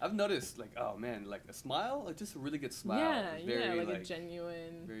me. I've noticed, like, oh man, like a smile, like just a really good smile. Yeah, is very, yeah, like a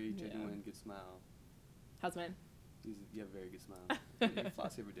genuine. very yeah. genuine, good smile. How's mine? You have a very good smile. You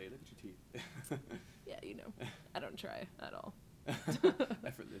floss every day. Look at your teeth. Yeah, you know, I don't try at all.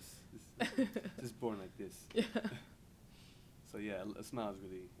 Effortless. Just born like this. Yeah. So yeah, a smile is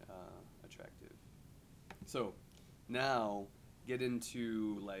really attractive. So now get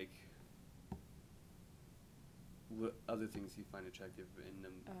into like what other things you find attractive in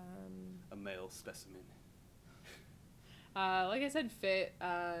a male specimen. Like I said, fit.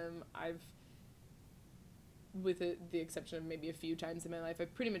 I've, with the exception of maybe a few times in my life,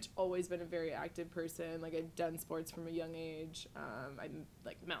 I've pretty much always been a very active person. Like, I've done sports from a young age. I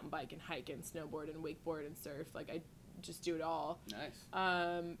like mountain bike and hike and snowboard and wakeboard and surf. Like, I just do it all.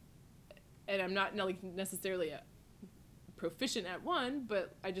 Nice. And I'm not like necessarily a proficient at one,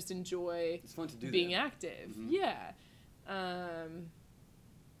 but I just enjoy It's fun to do being that. active. Mhm. Yeah.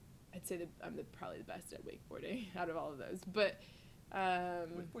 I'd say that I'm probably the best at wakeboarding out of all of those. But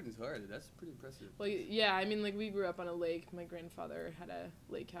Wakeboarding's hard. That's pretty impressive. well, yeah, I mean, like, we grew up on a lake. My grandfather had a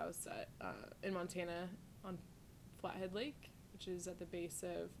lake house in Montana on Flathead Lake, which is at the base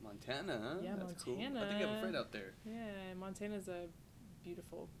of, Montana, huh? Yeah, That's cool. I think I have a Montana. friend out there. yeah, Montana's a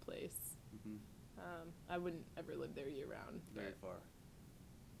beautiful place. Hmm. I wouldn't ever live there year round. Very but far.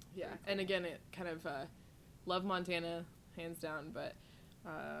 yeah, very and again, it kind of love Montana, hands down, but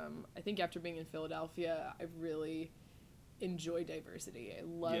I think after being in Philadelphia, I've really enjoy diversity.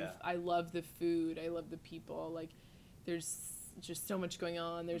 Yeah. I love the food. I love the people. Like, there's just so much going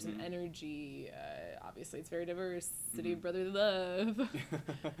on. There's an energy. Obviously, it's very diverse. City of brotherly love.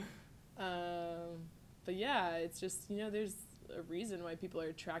 But yeah, it's just, there's a reason why people are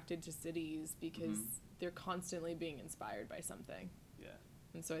attracted to cities, because they're constantly being inspired by something. Yeah.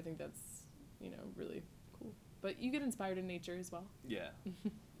 And so I think that's, really cool. But you get inspired in nature as well. Yeah.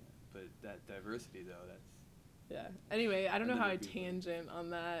 But that diversity, though, that's... Yeah. Anyway, I don't know how I Another beautiful- tangent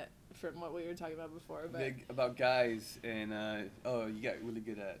on that from what we were talking about before, but about guys and, you got really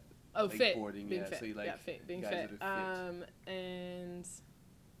good at fit. boarding. Being Yeah, fit. so you like yeah, fit. Being guys fit. that are fit. And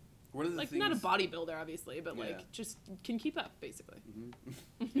What are the like things... not a bodybuilder, obviously, but Yeah. like just can keep up, basically.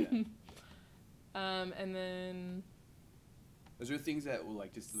 Yeah. And then Is there things that will,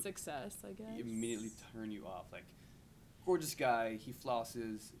 like, just success, I guess. immediately turn you off? Like, gorgeous guy, he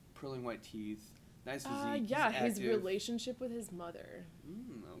flosses, pearling white teeth, nice physique, Yeah, he's his active. relationship with his mother.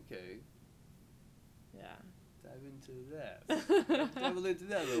 Okay. Yeah. Dive into that. Dive into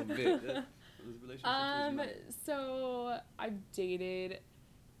that a little bit. His relationship with his mother. So I've dated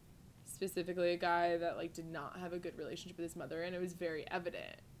specifically a guy that like did not have a good relationship with his mother, and it was very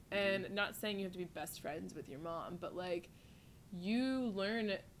evident. And not saying you have to be best friends with your mom, but like you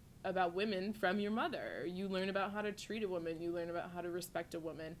learn about women from your mother. You learn about how to treat a woman. You learn about how to respect a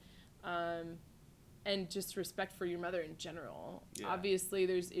woman. And just respect for your mother in general. Yeah. Obviously,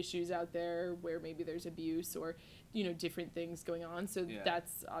 there's issues out there where maybe there's abuse or, different things going on. So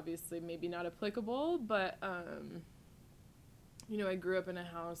that's obviously maybe not applicable. But, I grew up in a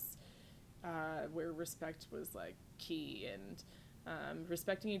house where respect was, like, key. And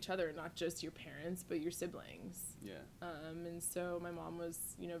respecting each other, not just your parents, but your siblings. Yeah. And so my mom was,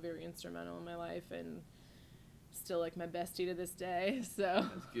 very instrumental in my life and still, like, my bestie to this day. So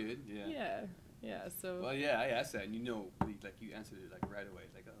That's good. Yeah. yeah. Yeah, so... Well, yeah, I asked that, and like, you answered it, like, right away.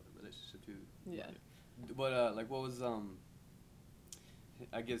 Like, oh, the relationship, too. Yeah. But, like, what was,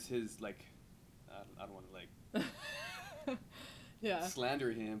 I guess his, like, I don't want to, like, yeah.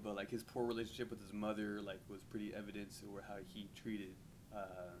 slander him, but, like, his poor relationship with his mother, like, was pretty evident or how he treated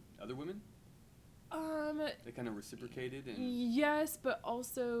other women? They kind of reciprocated? And Yes, but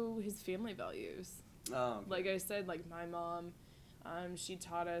also his family values. Oh, okay. Like I said, like, my mom, she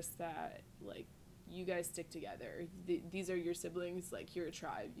taught us that, like, you guys stick together. These are your siblings. Like, you're a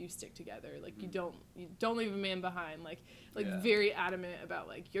tribe. You stick together. Like, you don't leave a man behind. Like Yeah. very adamant about,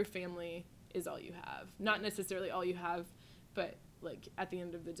 like, your family is all you have. Not necessarily all you have, but, like, at the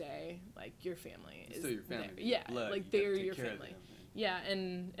end of the day, like, your family It's is still your family. there. Yeah, Blood, like, you gotta they're take your care of family. them, Yeah,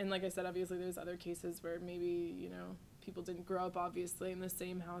 and like I said, obviously there's other cases where maybe, people didn't grow up obviously in the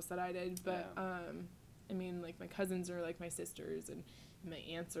same house that I did, but I mean, like, my cousins are like my sisters, and my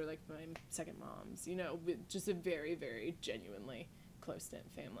aunts are like my second moms, with just a very, very genuinely close-knit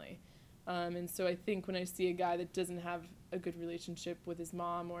family. And so I think when I see a guy that doesn't have a good relationship with his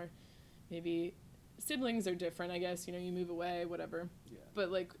mom, or maybe siblings are different, I guess, you move away, whatever. Yeah. But,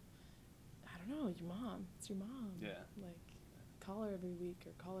 like, I don't know, your mom. It's your mom. Yeah. Like, call her every week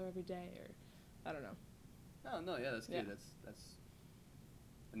or call her every day, or I don't know. Oh, no, yeah, that's good. Yeah. That's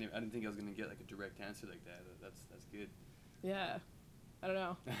I didn't think I was going to get, like, a direct answer like that. That's good. Yeah. I don't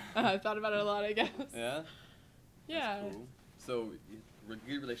know. I thought about it a lot, I guess. Yeah? Yeah. That's cool. So,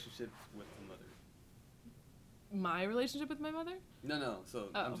 good relationship with the mother. My relationship with my mother? No. So,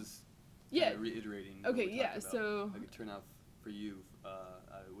 I'm just Yeah. reiterating Okay, what we yeah, talked about. so- Like, it turned out for you,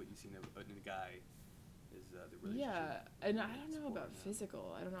 what you seen in a guy is the relationship. Yeah, and I don't know Support about and that.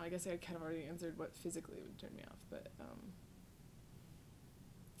 physical. I don't know. I guess I kind of already answered what physically would turn me off, but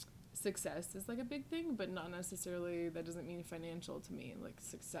success is like a big thing, but not necessarily. That doesn't mean financial to me. Like,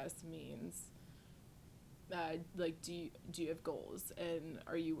 success means, like, do you have goals, and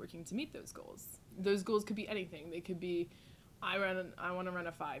are you working to meet those goals? Those goals could be anything. They could be, I want to run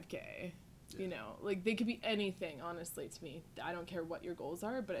a 5K. Yeah. Like, they could be anything, honestly, to me. I don't care what your goals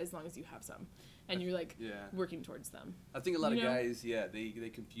are, but as long as you have some and you're, like, Yeah. working towards them. I think a lot of You know? guys,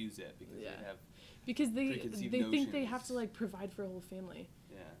 they confuse that because Yeah. they have, Because they preconceived think they have notions. to, like, provide for a whole family.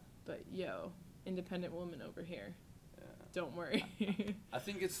 yeah. But, independent woman over here. Yeah. Don't worry. I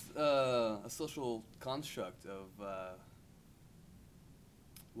think it's a social construct of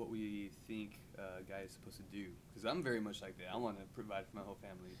what we think a guy is supposed to do. Because I'm very much like that. I want to provide for my whole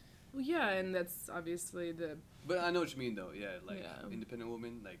family. Well, yeah, and that's obviously But I know what you mean, though. Yeah, like, Yeah. independent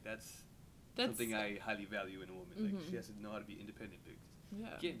woman, like, that's something I highly value in a woman. Like, she has to know how to be independent because yeah.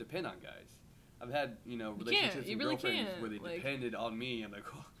 you can't depend on guys. I've had, can't. relationships You and really girlfriends can't. where they Like- depended on me. I'm like,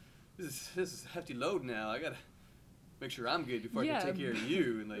 oh, this is a hefty load now. I gotta make sure I'm good before I Yeah. can take care of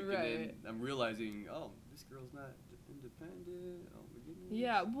you. And, like, Right. and then I'm realizing, oh, this girl's not independent. Oh my goodness.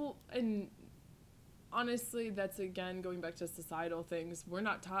 Yeah, well, and honestly, that's again going back to societal things. We're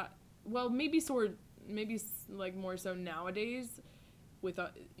not taught. Well, maybe like more so nowadays, with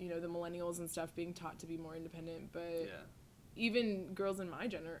the millennials and stuff being taught to be more independent. But Yeah. even girls in our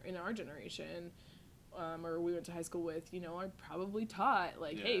generation, or we went to high school with, are probably taught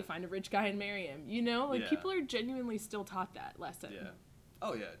like, Yeah. hey, find a rich guy and marry him. Like Yeah. people are genuinely still taught that lesson. Yeah.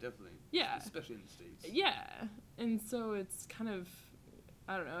 Oh yeah, definitely. Yeah. Especially in the States. Yeah, and so it's kind of,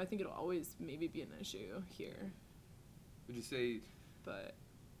 I don't know. I think it'll always maybe be an issue here, Would you say, but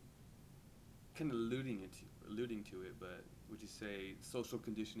kind of alluding to it, but would you say social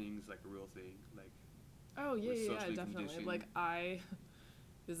conditioning is like a real thing? Like, oh yeah, We're yeah, socially definitely. conditioned. Like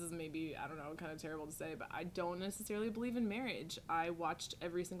this is maybe, I don't know, kind of terrible to say, but I don't necessarily believe in marriage. I watched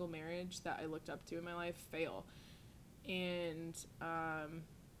every single marriage that I looked up to in my life fail, and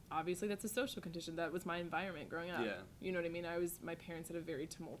obviously that's a social condition. That was my environment growing up. Yeah. You know what I mean? My parents had a very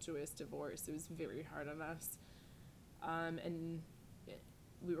tumultuous divorce. It was very hard on us, and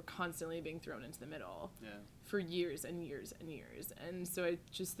we were constantly being thrown into the middle. yeah. For years and years and years. And so I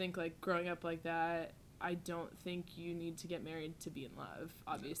just think, like, growing up like that, I don't think you need to get married to be in love,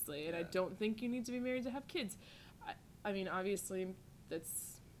 obviously. And I Yeah. don't think you need to be married to have kids. I mean, obviously,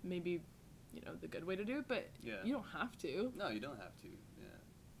 that's maybe, the good way to do it, but Yeah. you don't have to. No, you don't have to. Yeah.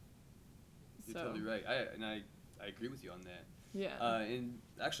 You're So, totally right. I agree with you on that. yeah. And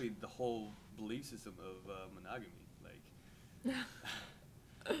actually, the whole belief system of monogamy, like,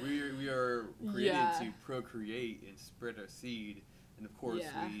 we are created Yeah. to procreate and spread our seed, and of course,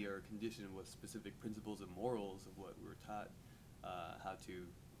 Yeah. we are conditioned with specific principles and morals of what we were taught how to,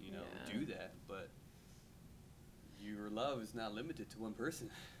 Yeah. do that. But your love is not limited to one person,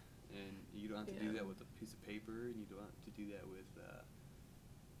 and you don't have to do Yeah. that with a piece of paper, and you don't have to do that with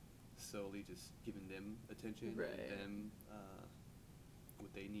solely just giving them attention Right. and them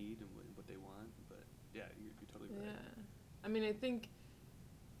what they need and what they want. But yeah, you're totally right. Yeah. I mean, I think,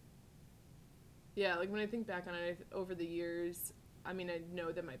 like, when I think back on it over the years, I mean, I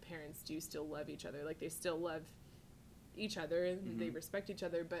know that my parents do still love each other. Like, they still love each other and they Mhm. respect each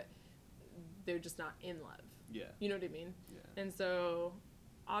other, but they're just not in love. Yeah. You know what I mean? Yeah. And so,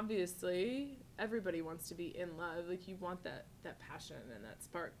 obviously, everybody wants to be in love. Like, you want that passion and that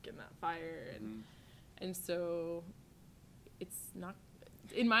spark and that fire. Mhm. And so, it's not,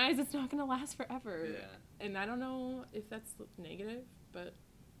 in my eyes, it's not going to last forever. Yeah. And I don't know if that's negative, but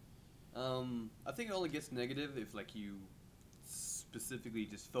I think it only gets negative if like you specifically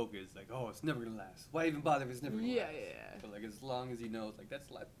just focus like, oh, it's never gonna last. Why even bother if it's never gonna last? yeah. But like as long as you know, it's like that's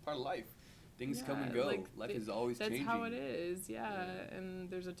part of life. Things come and Yeah, go. like, Life is always That's changing. how it is, yeah. Yeah. And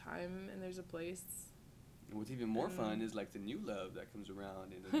there's a time and there's a place. And what's even more fun is like the new love that comes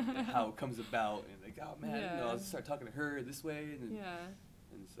around and how it comes about and like, oh man, Yeah. I'll start talking to her this way and Yeah.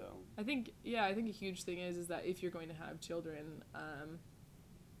 and so I think a huge thing is that if you're going to have children,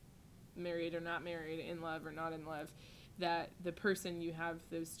 married or not married, in love or not in love, that the person you have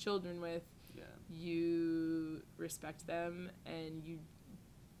those children with, yeah. you respect them and you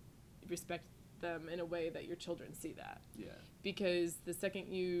respect them in a way that your children see that. Yeah. Because the second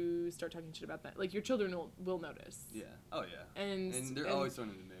you start talking shit about that, like, your children will notice. Yeah. Oh yeah. And they're always thrown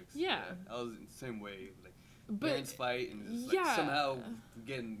in the mix. Yeah. I was in the same way. Like But parents fight and just like yeah. somehow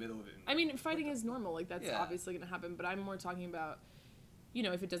get in the middle of it. I mean, fighting is normal. Like, that's Yeah. obviously going to happen. But I'm more talking about,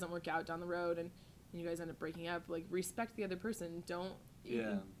 if it doesn't work out down the road and you guys end up breaking up, like, respect the other person. Don't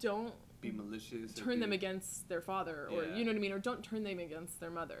Be malicious. or turn them be- against their father, or Yeah. you know what I mean, or don't turn them against their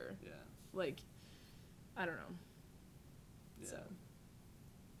mother. Yeah. Like, I don't know. Yeah. So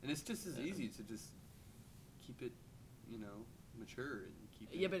And it's just as Yeah. easy to just keep it, mature and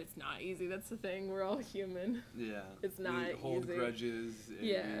keep it. yeah, but it's not easy. That's the thing. We're all human. Yeah. it's We not hold easy. grudges. And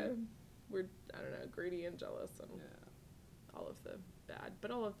Yeah, we're, I don't know, greedy and jealous and Yeah. all of the bad, but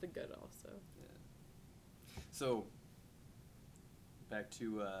all of the good also. Yeah. So, back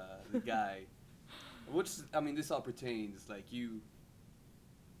to the guy. This all pertains, like,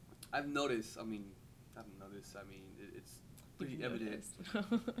 I've noticed, it's pretty You've evident.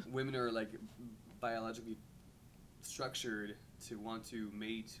 noticed. Women are, like, biologically structured to want to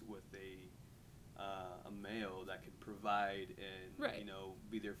mate with a male that can provide and, Right.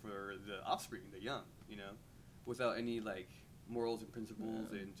 be there for the offspring, the young, without any, like, morals and principles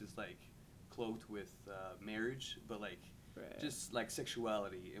Yeah. and just, like, cloaked with marriage, but, like, Right. just, like,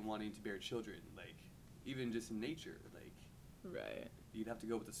 sexuality and wanting to bear children, like, even just in nature, like, Right. you'd have to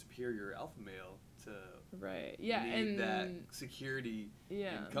go with a superior alpha male to Right. Yeah, need and that security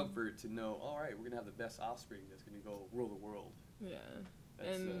yeah. and comfort to know, all right, we're gonna have the best offspring that's gonna go rule the world. Yeah.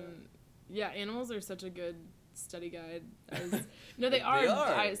 That's, And yeah, animals are such a good study guide. No, they They are. are,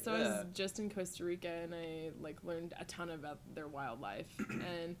 I yeah. was just in Costa Rica, and I like learned a ton about their wildlife.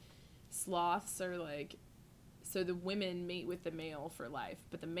 And sloths are like, so the women mate with the male for life,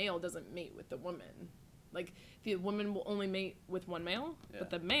 but the male doesn't mate with the woman. Like the woman will only mate with one male, Yeah. but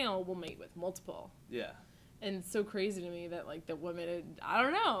the male will mate with multiple. Yeah. And it's so crazy to me that like the women, I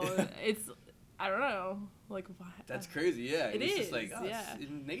don't know, I don't know, like why. That's crazy, yeah. It It's is, just like, yeah. it's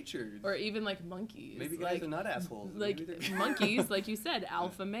in nature. Or even like monkeys. Maybe like, guys are not assholes. Like Maybe they're- monkeys, like you said,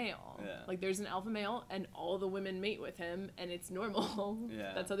 alpha male. Yeah. Like there's an alpha male, and all the women mate with him, and it's normal.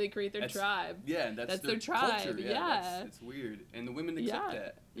 Yeah. That's how they create their That's- tribe. Yeah, and that's their tribe, culture. yeah. It's weird. And the women accept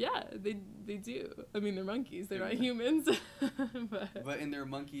that. Yeah, they do. I mean, they're monkeys. They're not humans. But in their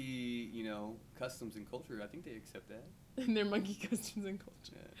monkey, customs and culture, I think they accept that. in their monkey customs and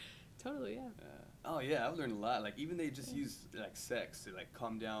culture. Yeah. Totally, yeah. Oh yeah, I've learned a lot. Like even they just use like sex to like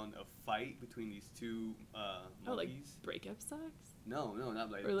calm down a fight between these two monkeys. Oh, like breakup sex? No, not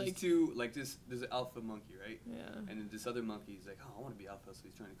like Or, these like- two. Like this, there's an alpha monkey, right? Yeah. And then this other monkey's like, oh, I want to be alpha, so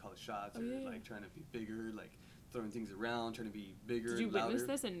he's trying to call the shots, Oh, or yeah. like trying to be bigger, like throwing things around, trying to be bigger. Did you and louder. witness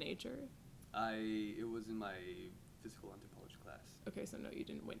this in nature? It was in my physical anthropology class. Okay, so no, you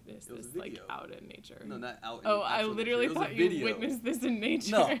didn't witness It was this a like video. out in nature. No, not out. In Oh, I actual literally nature. It was a thought you video. witnessed this in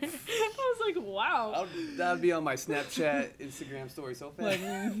nature. No. I was like, wow. That would be on my Snapchat, Instagram story so fast.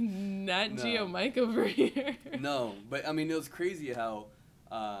 Like Nat No. Geo Mike over here. No, but I mean, it was crazy how,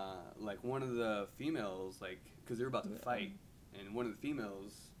 like, one of the females, like, because they were about to fight, and one of the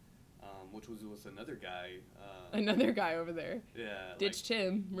females, which was another guy. Another guy over there. Yeah. Ditched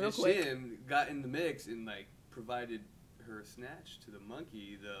him real ditched quick. him, got in the mix, and, like, provided her snatch to the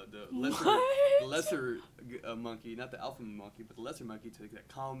monkey, the lesser, What? the lesser monkey, not the alpha monkey, but the lesser monkey to like,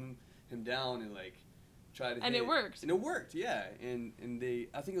 calm him down and, like, try to And it hit. worked. And it worked, yeah. And they,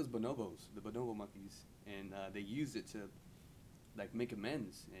 I think it was bonobos, the bonobo monkeys, and they used it to, like, make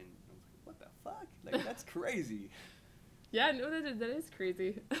amends. And I was like, what the fuck? Like, that's crazy. Yeah, no, that is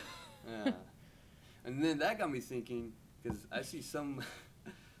crazy. Yeah. And then that got me thinking, because I see some,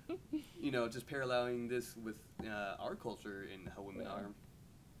 just paralleling this with our culture and how women Yeah. are.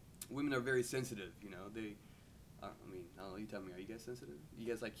 Women are very sensitive, they, I don't know, you tell me, are you guys sensitive? You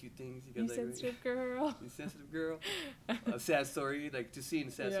guys like cute things? You You guys like sensitive girl. You sensitive girl? A sad story, like just seeing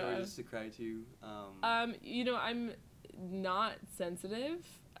a sad story Yeah. just to cry to. I'm not sensitive.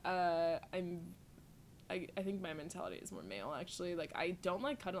 I think my mentality is more male, actually. Like, I don't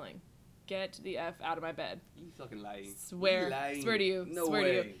like cuddling. Get the F out of my bed. You fucking lying. Swear. You lying. Swear to you. No swear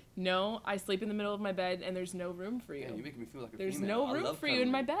way. to you. No, I sleep in the middle of my bed, and there's no room for you. Yeah, you're making me feel like a There's female. no I room love for you in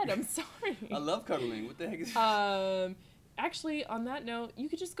my cuddling. bed. I'm sorry. I love cuddling. What the heck is Actually, on that note, you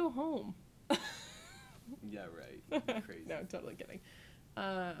could just go home. Yeah, right. You're crazy. No, totally kidding.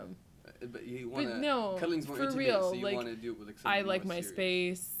 But you want to. no, Cuddling's more for intimate, real, so you like, want to do it with like I something like more my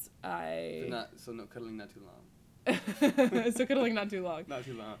serious. space. I So no cuddling, not too long. so cuddling not too long. Not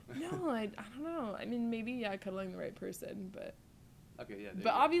too long. No, I don't know. I mean, maybe cuddling the right person, but Okay, yeah. there you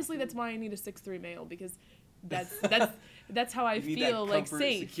but go. obviously that's why I need a 6'3" male, because that's how I You need that feel like comfort,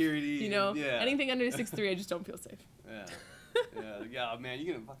 safe. security. You know, Yeah. anything under 6'3", I just don't feel safe. Yeah. Yeah, man,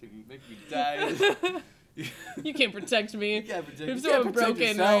 you're gonna fucking make me die. You can't protect me. You can't protect, If you someone can't protect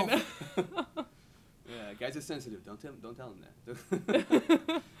broken yourself. right now. Yeah, guys are sensitive. Don't tell them that.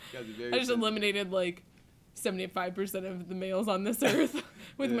 Guys are very I just sensitive. eliminated like 75% of the males on this earth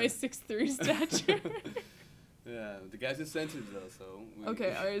with my Yeah. 6'3" stature. Yeah, the guys are sensitive though, so.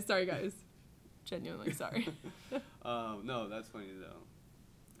 Okay, all right, sorry guys. Genuinely sorry. No, that's funny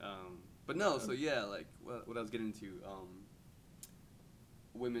though. But no, so yeah, like what I was getting into,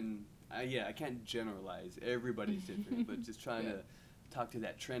 women. I can't generalize. Everybody's different, but just trying Yeah. to talk to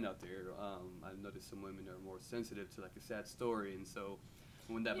that trend out there. I've noticed some women are more sensitive to like a sad story, and so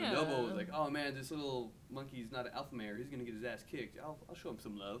when that Yeah. bonobo was like, "Oh man, this little monkey's not an alpha male. He's gonna get his ass kicked. I'll show him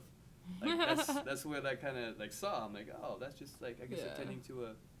some love." Like that's where that kind of like saw. I'm like, oh, that's just like I guess Yeah. attending to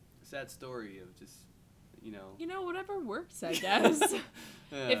a sad story of just Whatever works, I guess.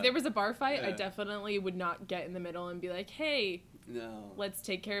 Yeah. If there was a bar fight, I Yeah. definitely would not get in the middle and be like, "Hey, no. let's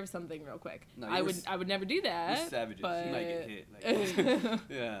take care of something real quick." No, I you would were I would never do that. We're savages. But... You might get hit. Like,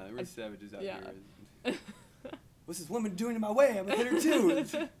 yeah, we're savages out yeah. here. What's this woman doing in my way? I'm gonna hit her too.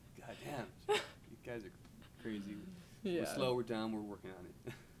 God damn. You guys are crazy. Yeah. We're slow. We're down. We're working on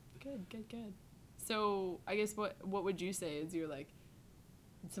it. Good. So I guess what would you say is your like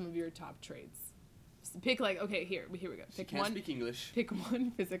some of your top traits? Pick like okay here we go. She Pick can't one. speak English. Pick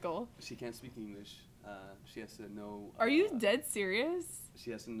one physical. She can't speak English. She has to know. Are you dead serious? She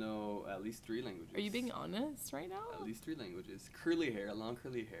has to know at least 3 languages. Are you being honest right now? At least 3 languages. Curly hair, long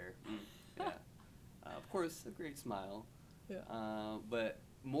curly hair. Yeah. Of course, a great smile. Yeah. But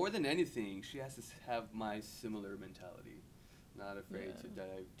more than anything, she has to have my similar mentality. Not afraid to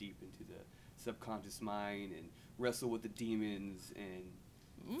dive deep into the subconscious mind and wrestle with the demons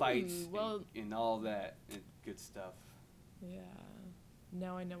and fights and all that and good stuff. Yeah.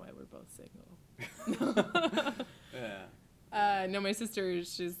 Now I know why we're both single. Yeah. No, my sister,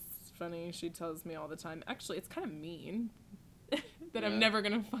 she's funny. She tells me all the time. Actually, it's kind of mean that I'm never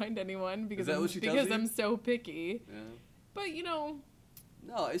gonna find anyone because I'm so picky. Yeah. But you know.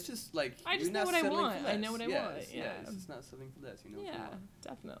 No, it's just like I just know what I want. I know what I want. Yeah. It's just not settling for less. You know. What you want.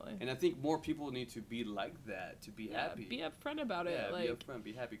 Definitely. And I think more people need to be like that to be happy. Be upfront about it. Yeah, like, be upfront,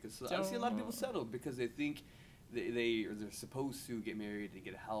 be happy. Because I see a lot of people settle because they think they're supposed to get married and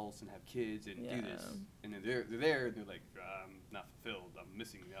get a house and have kids and do this, and then they're there and they're like, I'm not fulfilled. I'm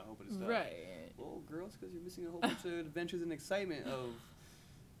missing a whole bunch of stuff. Right. Well, girls, because you're missing a whole bunch of adventures and excitement of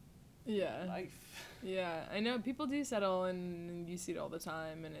life. Yeah, I know people do settle, and you see it all the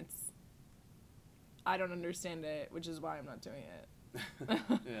time, and I don't understand it, which is why I'm not doing it.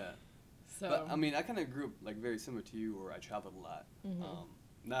 Yeah. So. But I mean, I kind of grew up like very similar to you, where I traveled a lot. Mm-hmm.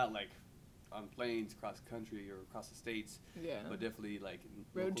 Not like on planes across the country or across the states. Yeah. But definitely like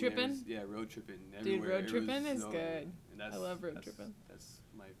road tripping. Yeah, road tripping everywhere. Dude, road tripping is good. And I love road tripping. That's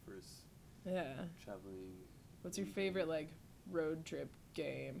my first. Yeah. Traveling. What's your favorite like road trip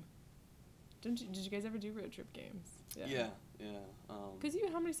game? Did you guys ever do road trip games? Yeah. Cause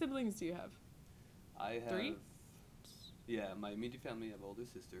how many siblings do you have? I have 3. Yeah, my immediate family. I have an older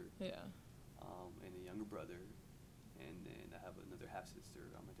sister. Yeah. And a younger brother, and then I have another half sister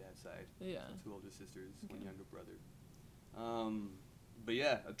on my dad's side. Yeah. So 2 older sisters, 1 younger brother. But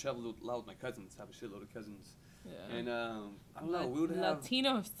yeah, I traveled a lot with my cousins. I have a shitload of cousins. Yeah. And I don't know. We would have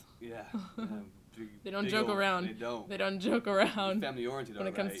Latinos. Yeah. They don't joke around. They don't. They don't joke around. Family oriented. When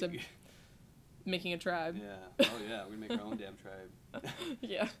it comes to making a tribe. Yeah. Oh yeah. We make our own damn tribe.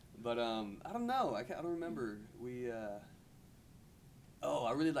 Yeah. But I don't know. I don't remember. We. Oh,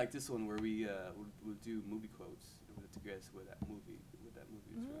 I really like this one where we would do movie quotes. We have to guess where that movie is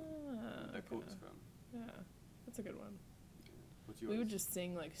from. That quote is from. Yeah, that's a good one. Yeah. What's yours? We would just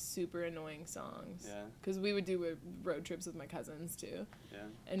sing like super annoying songs. Yeah. Because we would do road trips with my cousins too. Yeah.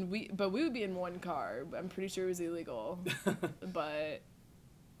 And we would be in one car. I'm pretty sure it was illegal. But.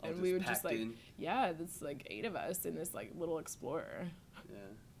 And we would just like, that's like 8 of us in this like little Explorer. Yeah.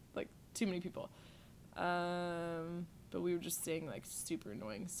 Like too many people. But we would just sing like super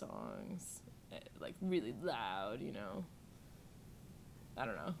annoying songs, like really loud, you know. I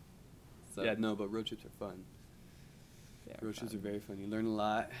don't know. So, yeah, no, but road trips are fun. Road trips are very fun. You learn a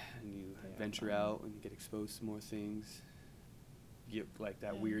lot, and you venture out, and you get exposed to more things. You get like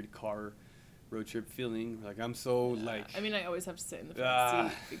that weird car road trip feeling. Like I'm so like. I mean, I always have to sit in the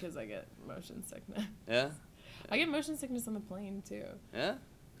front seat because I get motion sickness. Yeah. I get motion sickness on the plane too. Yeah.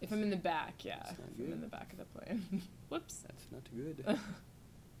 If I'm in the back, yeah. That's not If good. I'm in the back of the plane. Whoops. That's not good.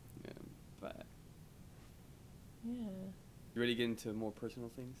 Yeah. But. Yeah. You ready to get into more personal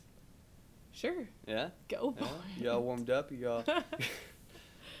things? Sure. Yeah. Go. Yeah? You all warmed up? You all.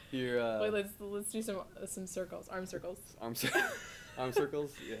 You're. Wait, let's do some circles, arm circles. Arm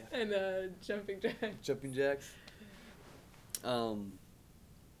circles, yeah. And jumping jacks. Jumping jacks.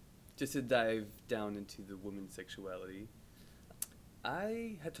 Just to dive down into the woman's sexuality,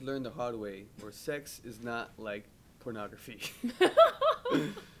 I had to learn the hard way, where sex is not like pornography.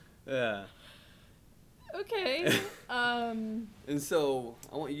 Yeah. Okay. And so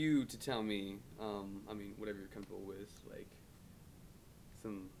I want you to tell me, I mean, whatever you're comfortable with, like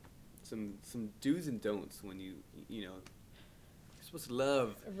some do's and don'ts when you know, you're supposed to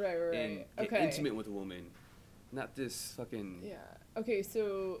love Right. and get intimate with a woman, not this fucking. Yeah. Okay,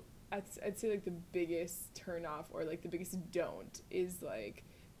 so I'd say like the biggest turn off or like the biggest don't is like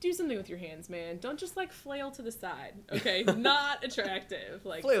do something with your hands, man. Don't just like flail to the side. Okay, not attractive.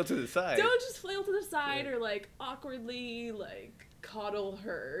 Like Flail to the side. Don't just flail to the side or like awkwardly like coddle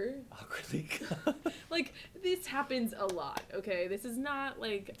her. Awkwardly. Like this happens a lot. Okay, this is not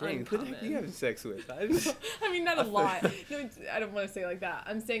like Dang, uncommon. who the heck you having sex with? I mean, not a lot. No, I don't want to say like that.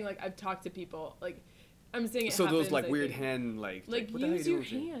 I'm saying like I've talked to people like. I'm saying it so happens, those like weird think, hand like what the hell use you your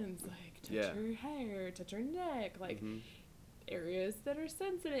doing? hands like touch her hair, touch her neck, like areas that are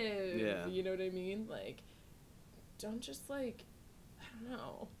sensitive. Yeah. You know what I mean? Like don't just like I don't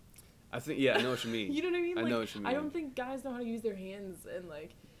know. I think I know what you mean. You know what I mean? I like, know what you mean. I don't think guys know how to use their hands and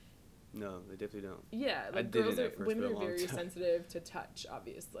like. No, they definitely don't. Yeah, I like didn't girls at first women for a are long very time. sensitive to touch,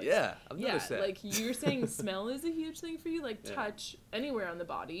 obviously. Yeah, I've noticed that. Like you're saying smell is a huge thing for you. Like Yeah. touch anywhere on the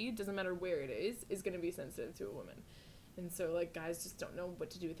body, doesn't matter where it is going to be sensitive to a woman. And so, like, guys just don't know what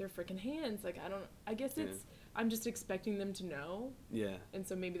to do with their freaking hands. Like, I guess I'm just expecting them to know. Yeah. And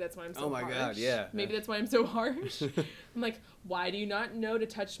so maybe that's why I'm so Oh my harsh. God, yeah. Maybe that's why I'm so harsh. I'm like, why do you not know to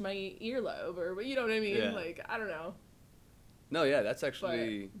touch my earlobe? Or, you know what I mean? Yeah. Like, I don't know. No, yeah, that's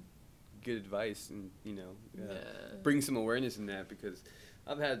actually good advice, and Yeah. bring some awareness in that, because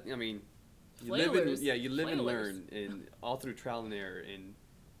I've had, I mean, you live and learn, and all through trial and error, and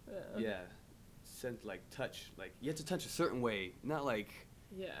touch, like you have to touch a certain way, not like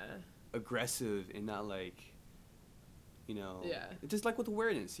aggressive, and not like, just like with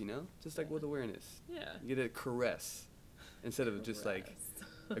awareness, just like with awareness. Yeah. You get a caress instead of just like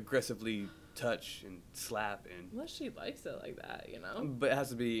aggressively touch and slap, and unless she likes it like that, but it has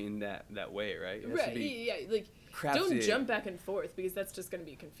to be in that way, right? It has to be like crafted. Don't jump back and forth, because that's just going to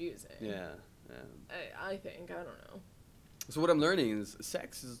be confusing. Yeah. I think, I don't know. So what I'm learning is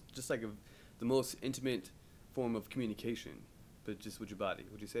sex is just like the most intimate form of communication, but just with your body.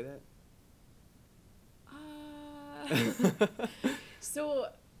 Would you say that? So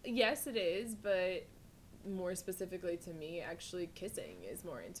yes, it is, but more specifically to me, actually kissing is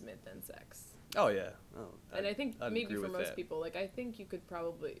more intimate than sex. Oh yeah. And I think I'd maybe agree for with most that. people, like, I think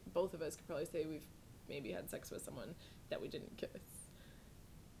both of us could probably say we've maybe had sex with someone that we didn't kiss.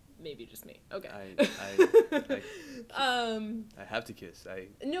 Maybe just me. Okay. I have to kiss.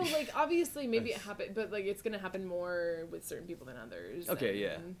 No, like, obviously maybe it happened, but like it's gonna happen more with certain people than others. Okay,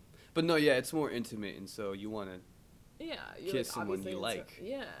 yeah. But no, yeah, it's more intimate, and so you want to kiss someone you like.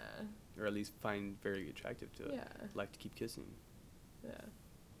 Yeah. Or at least find very attractive to. Yeah. Like to keep kissing. Yeah.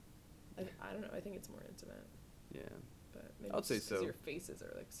 I don't know. I think it's more intimate. Yeah. But maybe I'd say just 'cause so. your faces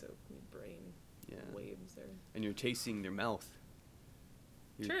are like so, your brain waves are. And you're tasting their mouth.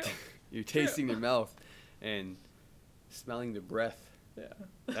 True. You're tasting their mouth and smelling their breath. Yeah.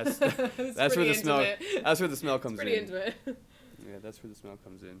 That's where the smell. That's where the smell comes Pretty in. intimate. Yeah, that's where the smell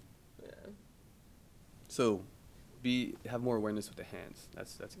comes in. Yeah. So, have more awareness with the hands.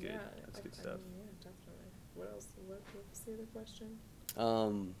 That's good. Yeah, That's good stuff. Yeah, definitely. What else? What was the other question?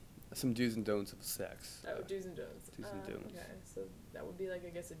 Some do's and don'ts of sex. Oh, do's and don'ts. Do's and don'ts. Okay, so that would be like, I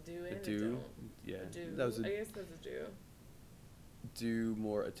guess, a do and a do. don't. Yeah. A do. That was I guess that's a do. Do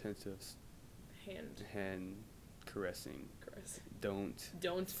more attentive Hand caressing. caress.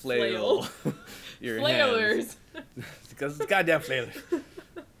 Don't flail. Your Flailers. hands. Because it's goddamn flailer.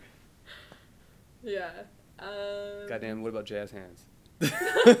 Yeah. Goddamn, what about jazz hands?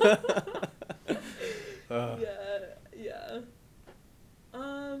 Yeah.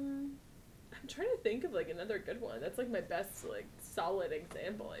 I'm trying to think of like another good one. That's like my best like solid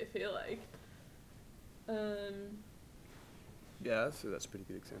example, I feel like. Yeah, so that's a pretty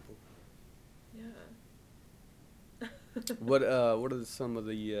good example. Yeah. What are some of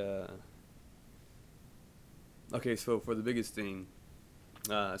the okay, so for the biggest thing,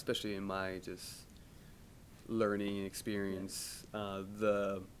 especially in my just learning experience,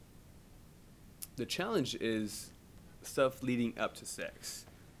 the challenge is stuff leading up to sex.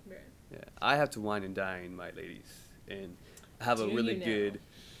 Right. Yeah, I have to wine and dine my ladies, and have a Do really you now? good.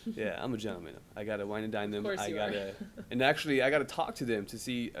 Yeah, I'm a gentleman. I gotta wine and dine them. Of course you are. And actually, I gotta talk to them to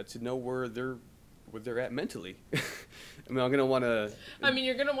see to know where they're at mentally. I mean, I'm gonna want to. I mean,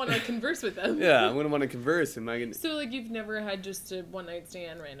 you're gonna want to converse with them. Yeah, I'm gonna want to converse. Am I gonna? So like, you've never had just a one night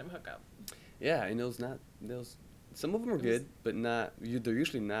stand random hookup? Yeah, and those. Some of them are good, but not. They're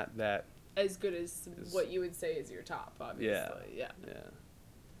usually not that. As good as what you would say is your top, obviously. Yeah.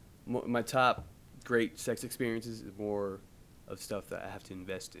 My top great sex experiences is more of stuff that I have to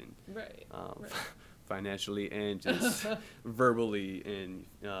invest in. Right. Right. Financially and just verbally and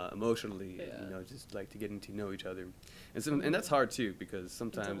emotionally, Yeah. just like to getting to know each other, and that's hard too, because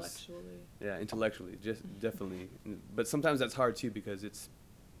sometimes intellectually, just definitely, but sometimes that's hard too, because it's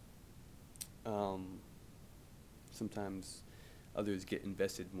sometimes others get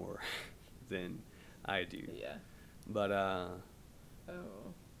invested more than I do. Yeah. But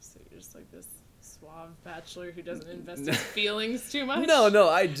Oh, so you're just like this suave bachelor who doesn't invest in feelings too much? No,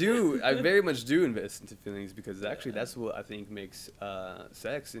 I do. I very much do invest into feelings, because actually that's what I think makes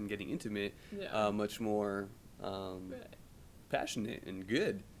sex and getting intimate much more passionate and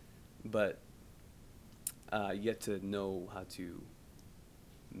good. But you get to know how to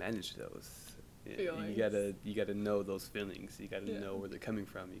manage those. Feelings. You gotta know those feelings. You gotta know where they're coming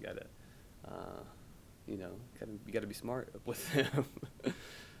from. You gotta, you gotta be smart with them.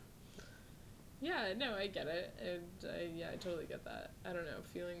 Yeah, no, I get it, and I totally get that. I don't know,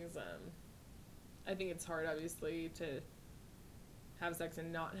 feelings. I think it's hard, obviously, to have sex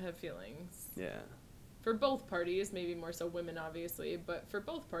and not have feelings. Yeah. For both parties, maybe more so women, obviously, but for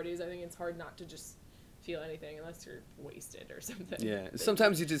both parties, I think it's hard not to just feel anything unless you're wasted or something. Yeah, Then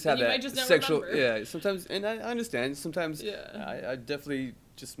sometimes you just have then you that might just not sexual. remember. Yeah, sometimes, and I understand. Sometimes, Yeah. I definitely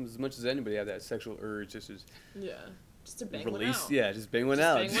just as much as anybody have that sexual urge, just Yeah. Just to bang release. one out. Yeah, just bang one Just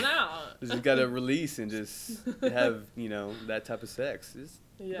out. bang one out. Just gotta release and just have that type of sex. There's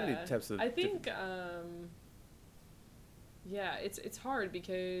Yeah. many types of. I think different- yeah, it's hard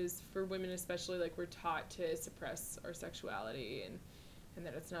because for women especially, like, we're taught to suppress our sexuality and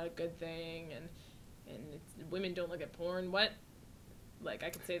that it's not a good thing and women don't look at porn. What? Like, I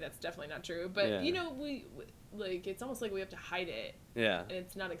could say that's definitely not true, but Yeah. we like, it's almost like we have to hide it Yeah. and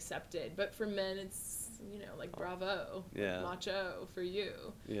it's not accepted. But for men, it's like, bravo, Yeah. macho for you.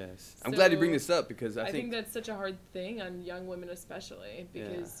 Yes. I'm glad you bring So, this up because I I think. think that's such a hard thing on young women especially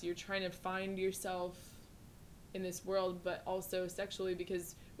because you're trying to find yourself in this world, but also sexually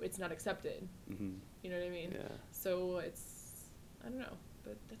because it's not accepted. Mhm. You know what I mean? Yeah. So I don't know,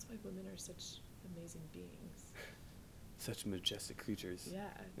 but that's why women are such amazing beings. Such majestic creatures. Yeah,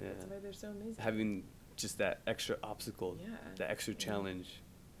 that's Yeah. why they're so amazing. Having just that extra obstacle, Yeah. that extra Yeah. challenge.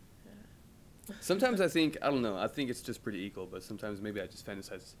 Yeah. Sometimes I think, I don't know, I think it's just pretty equal, but sometimes maybe I just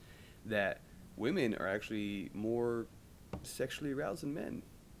fantasize that women are actually more sexually aroused than men.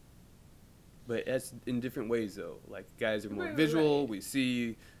 But it's in different ways, though. Like, guys are more Right, visual, right. we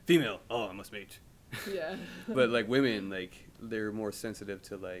see female, oh, I must mate. Yeah. But, like, women, like, they're more sensitive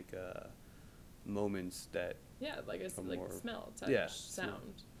to, like, moments that, yeah, like Or like more- smell, touch, yeah,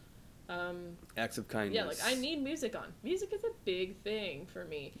 sound. acts of kindness. Yeah, like I need music on. Music is a big thing for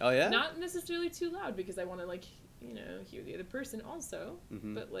me. Oh, yeah? Not necessarily too loud because I want to hear the other person also.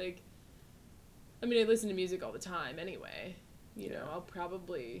 Mhm. But like, I mean, I listen to music all the time anyway. Yeah. I'll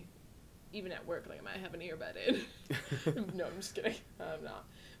probably, even at work, like I might have an earbud in. No, I'm just kidding. I'm not.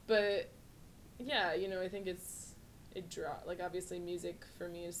 But yeah, I think like obviously music for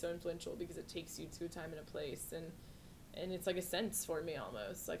me is so influential because it takes you to a time and a place and it's like a sense for me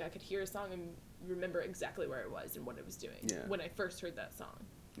almost. Like I could hear a song and remember exactly where I was and what I was doing Yeah. when I first heard that song.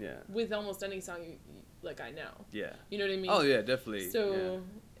 Yeah. With almost any song like I know. Yeah. You know what I mean? Oh, yeah, definitely. So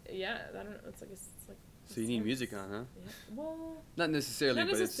yeah, I don't know. It's like So you need music on, huh? Yeah. Well, Not necessarily, not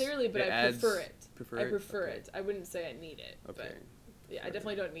but necessarily, but it I adds- prefer it. Prefer I it? prefer Okay. it. I wouldn't say I need it. Okay. But yeah, I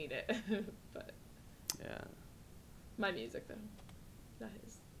definitely don't need it. But Yeah. my music though, not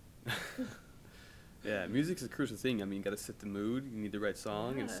his. Yeah, music's a crucial thing. I mean, you gotta set the mood. You need the right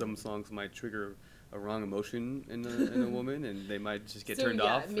song, and Yeah. some songs might trigger a wrong emotion in a woman, and they might just get So, turned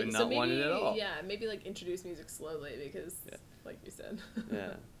yeah, off may- and so not want it at all. Yeah, maybe like introduce music slowly because, Yeah. like you said.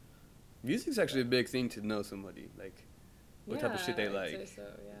 Yeah. Music's actually a big thing to know somebody, like what type of shit they I'd like, say so,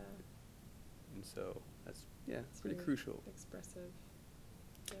 yeah. and so that's It's pretty very crucial. Expressive.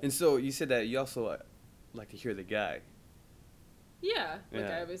 Yeah. And so you said that you also like to hear the guy. Yeah, like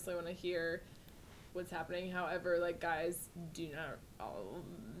Yeah. I obviously want to hear what's happening. However, like guys do not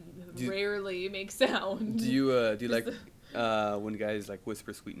rarely make sound. Do you like Just when guys like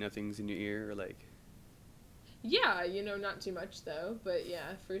whisper sweet nothings in your ear, or like? Yeah, not too much though, but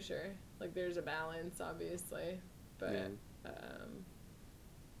yeah, for sure. Like there's a balance, obviously, but Yeah.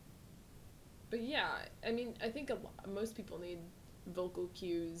 but yeah, I mean, I think most people need vocal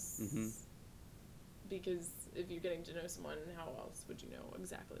cues Mhm. because if you're getting to know someone, how else would you know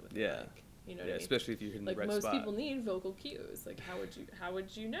exactly what they Yeah. like? You know what Yeah, I mean? especially if you're hitting Like the right most spot. people need vocal cues. Like how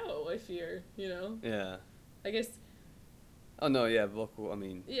would you know if you're, Yeah. I guess Oh no, yeah, vocal. I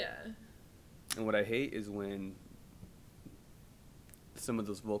mean, yeah. and what I hate is when some of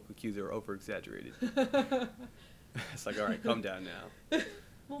those vocal cues are over exaggerated. It's like, all right, calm down now.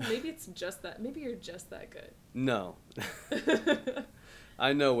 Well, maybe it's just that. Maybe you're just that good. No,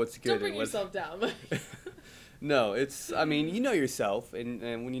 I know what's good. Don't bring and what's... yourself down. No, it's. I mean, you know yourself, and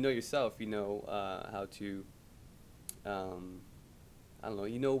when you know yourself, you know how to. I don't know.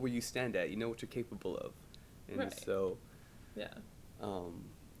 You know where you stand at. You know what you're capable of, and Right. so. Yeah.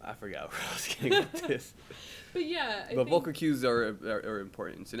 I forgot where I was getting with this. But yeah, I But think, vocal cues are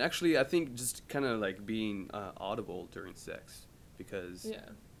important, and actually, I think just kind of like being audible during sex, because. Yeah.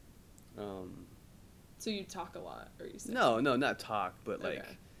 So you talk a lot, or you say? No, not talk, but like.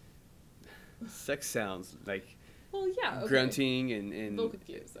 Okay. Sex sounds like Well, yeah. Okay. grunting and Vocal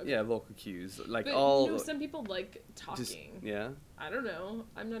cues. Okay. yeah, vocal cues like But all some people like talking. just yeah. I don't know.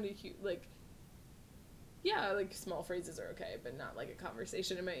 I'm not a huge like. Yeah, like small phrases are okay, but not like a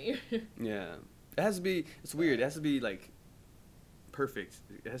conversation in my ear. Yeah, it has to be. It's weird. It has to be like perfect.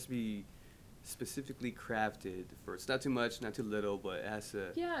 It has to be specifically crafted for. It's not too much, not too little, but it has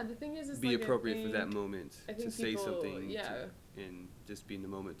to Yeah, the thing is, be like, appropriate for that moment I to think say people- something. yeah. And just be in the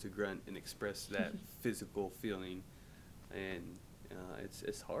moment to grunt and express that physical feeling, and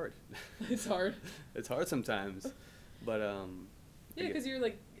it's hard. It's hard. It's hard sometimes, but Yeah, because you're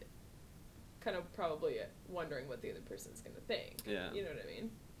like, kind of probably wondering what the other person's gonna think. Yeah. You know what I mean?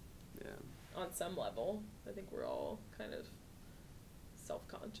 yeah, On some level, I think we're all kind of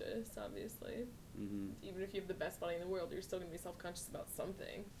self-conscious, obviously. mm-hmm. Even if you have the best body in the world, you're still gonna be self-conscious about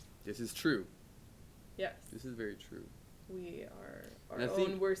something. This is true. Yes. This is very true. We are our And I own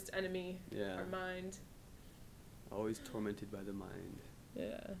think- worst enemy. Yeah. Our mind. Always tormented by the mind.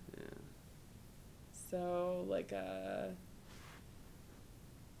 Yeah. Yeah. So, like, yeah,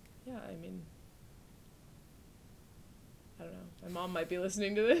 I mean, I don't know. My mom might be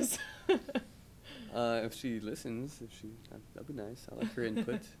listening to this. If she listens, that'd be nice. I like her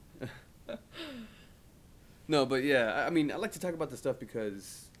input. No, but yeah, I mean, I like to talk about this stuff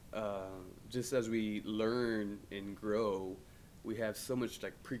because just as we learn and grow, we have so much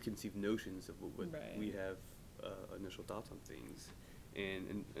like preconceived notions of what Right. we have initial thoughts on things,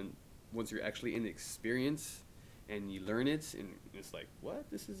 and once you're actually in the experience and you learn it, and it's like, what?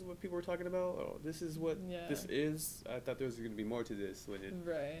 This is what people were talking about? Oh, this is what Yeah. this is? I thought there was going to be more to this when it,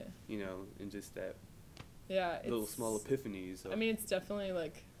 Right. you know, and just that Yeah. little it's- small epiphanies. I mean, it's definitely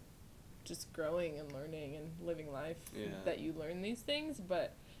like just growing and learning and living life Yeah. that you learn these things.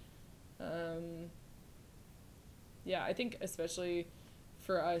 But, yeah, I think especially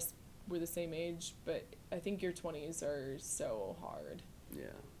for us, we're the same age, but I think your 20s are so hard. yeah.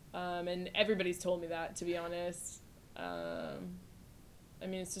 And everybody's told me that, to be honest. I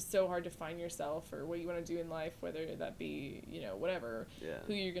mean, it's just so hard to find yourself or what you want to do in life, whether that be, you know, whatever, Yeah.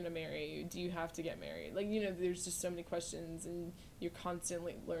 who you're going to marry, do you have to get married? Like, you know, there's just so many questions and you're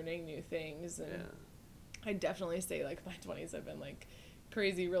constantly learning new things. And Yeah. I definitely say, like, my 20s have been, like,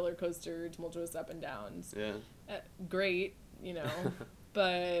 crazy roller coaster, tumultuous up and downs. Yeah. Great, you know,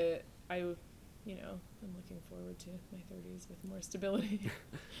 but you know, I'm looking forward to my 30s with more stability.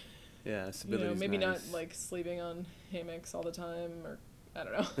 Yeah, You stability. know, maybe nice. not like sleeping on hammocks all the time, or I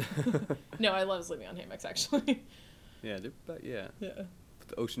don't know. No, I love sleeping on hammocks actually. Yeah, but yeah, Yeah.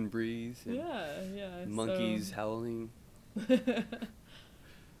 the ocean breeze. And Yeah. monkeys howling.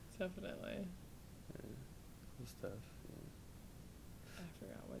 Definitely. Cool stuff. Yeah. I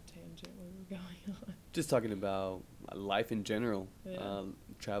forgot what tangent we were going on. Just talking about life in general, Yeah.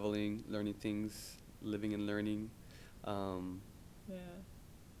 traveling, learning things, living and learning, Yeah.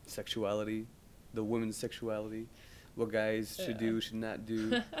 sexuality, the women's sexuality, what guys should Yeah. do, should not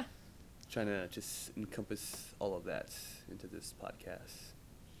do. Trying to just encompass all of that into this podcast.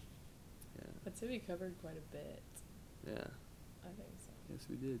 Yeah. I'd say we covered quite a bit. Yeah. I think so. Yes,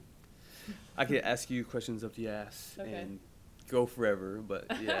 we did. I could ask you questions up the ass Okay. and go forever, but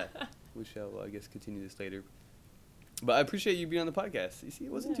yeah, we shall, I guess, continue this later. But I appreciate you being on the podcast. You see,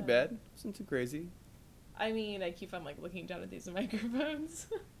 it wasn't too Yeah. bad. It wasn't too crazy. I mean, I keep on like looking down at these microphones.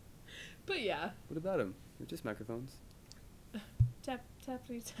 But yeah. What about them? They're just microphones. Tap,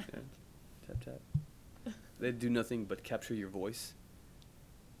 tappity, tap. Yeah. Tap, tap. They do nothing but capture your voice.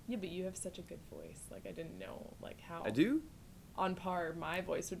 Yeah, but you have such a good voice. Like, I didn't know, like, how I do? on par my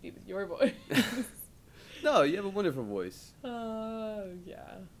voice would be with your voice. No, you have a wonderful voice.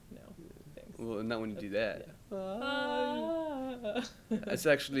 Yeah. No. Thanks. Well, not when you do that. Ah. It's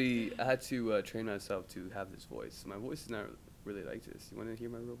actually, I had to train myself to have this voice. My voice is not really like this. You want to hear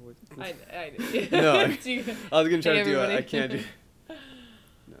my real voice? I do. No, Do you- I was going to try Hey, to do it. I everybody. can't do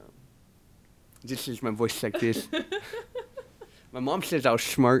No. This is my voice like this. My mom says I was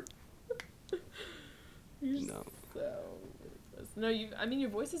smart. You're No. so ridiculous. No, I mean, your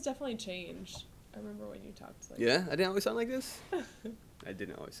voice has definitely changed. I remember when you talked like Yeah? I didn't always sound like this? I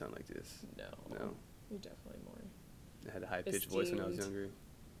didn't always sound like this. No. No. You're definitely more. I had a high-pitched voice when I was Esteemed. younger.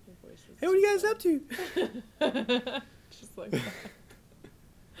 Your voice is Hey, what are you guys just up to? like- Just like that.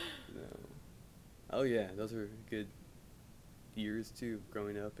 No. Oh, yeah. Those were good years, too,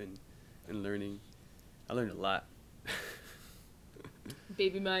 growing up and learning. I learned a lot.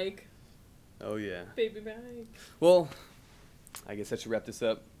 Baby Mike. Oh, yeah. Baby Mike. Well, I guess I should wrap this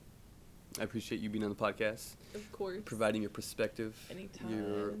up. I appreciate you being on the podcast, Of course. providing your perspective,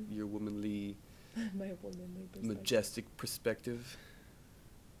 Anytime. your womanly, My womanly perspective. majestic perspective.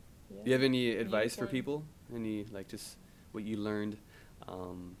 Yeah. Do you have any advice for Unicorn. people? Any, like, just what you learned?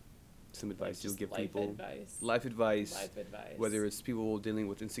 Some Like, advice you'll just give life people? Advice. Life advice. Life advice. Whether it's people dealing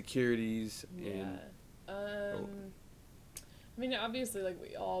with insecurities and I mean, obviously, like,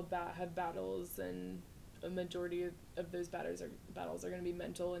 we all have battles, and a majority of those battles are going to be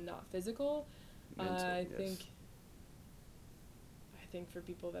mental and not physical. mental, I yes. think for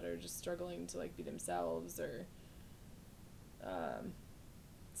people that are just struggling to like be themselves or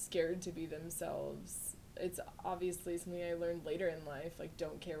scared to be themselves, it's obviously something I learned later in life. Like,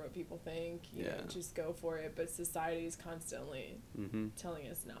 don't care what people think. You know, Yeah. just go for it. But society is constantly Mm-hmm. telling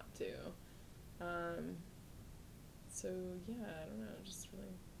us not to. So yeah, I don't know. Just really.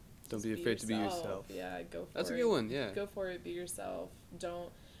 Don't just be afraid to be yourself. Yeah, go for it. That's a good one, yeah. Go for it. Be yourself. Don't.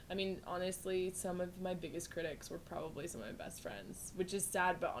 I mean, honestly, some of my biggest critics were probably some of my best friends, which is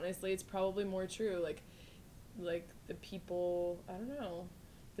sad. But honestly, it's probably more true. Like the people. I don't know.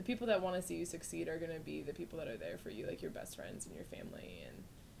 The people that want to see you succeed are gonna be the people that are there for you, like your best friends and your family.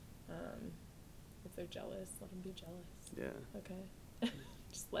 And if they're jealous, let them be jealous. Yeah. Okay.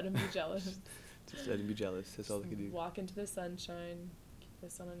 Just let them be jealous. Just let him be jealous. That's all they can do. Walk into the sunshine, keep the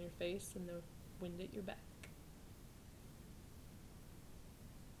sun on your face and the wind at your back.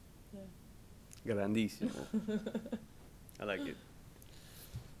 Yeah. Grandísimo. I like it.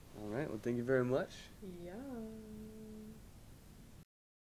 All right. Well, thank you very much. Yeah.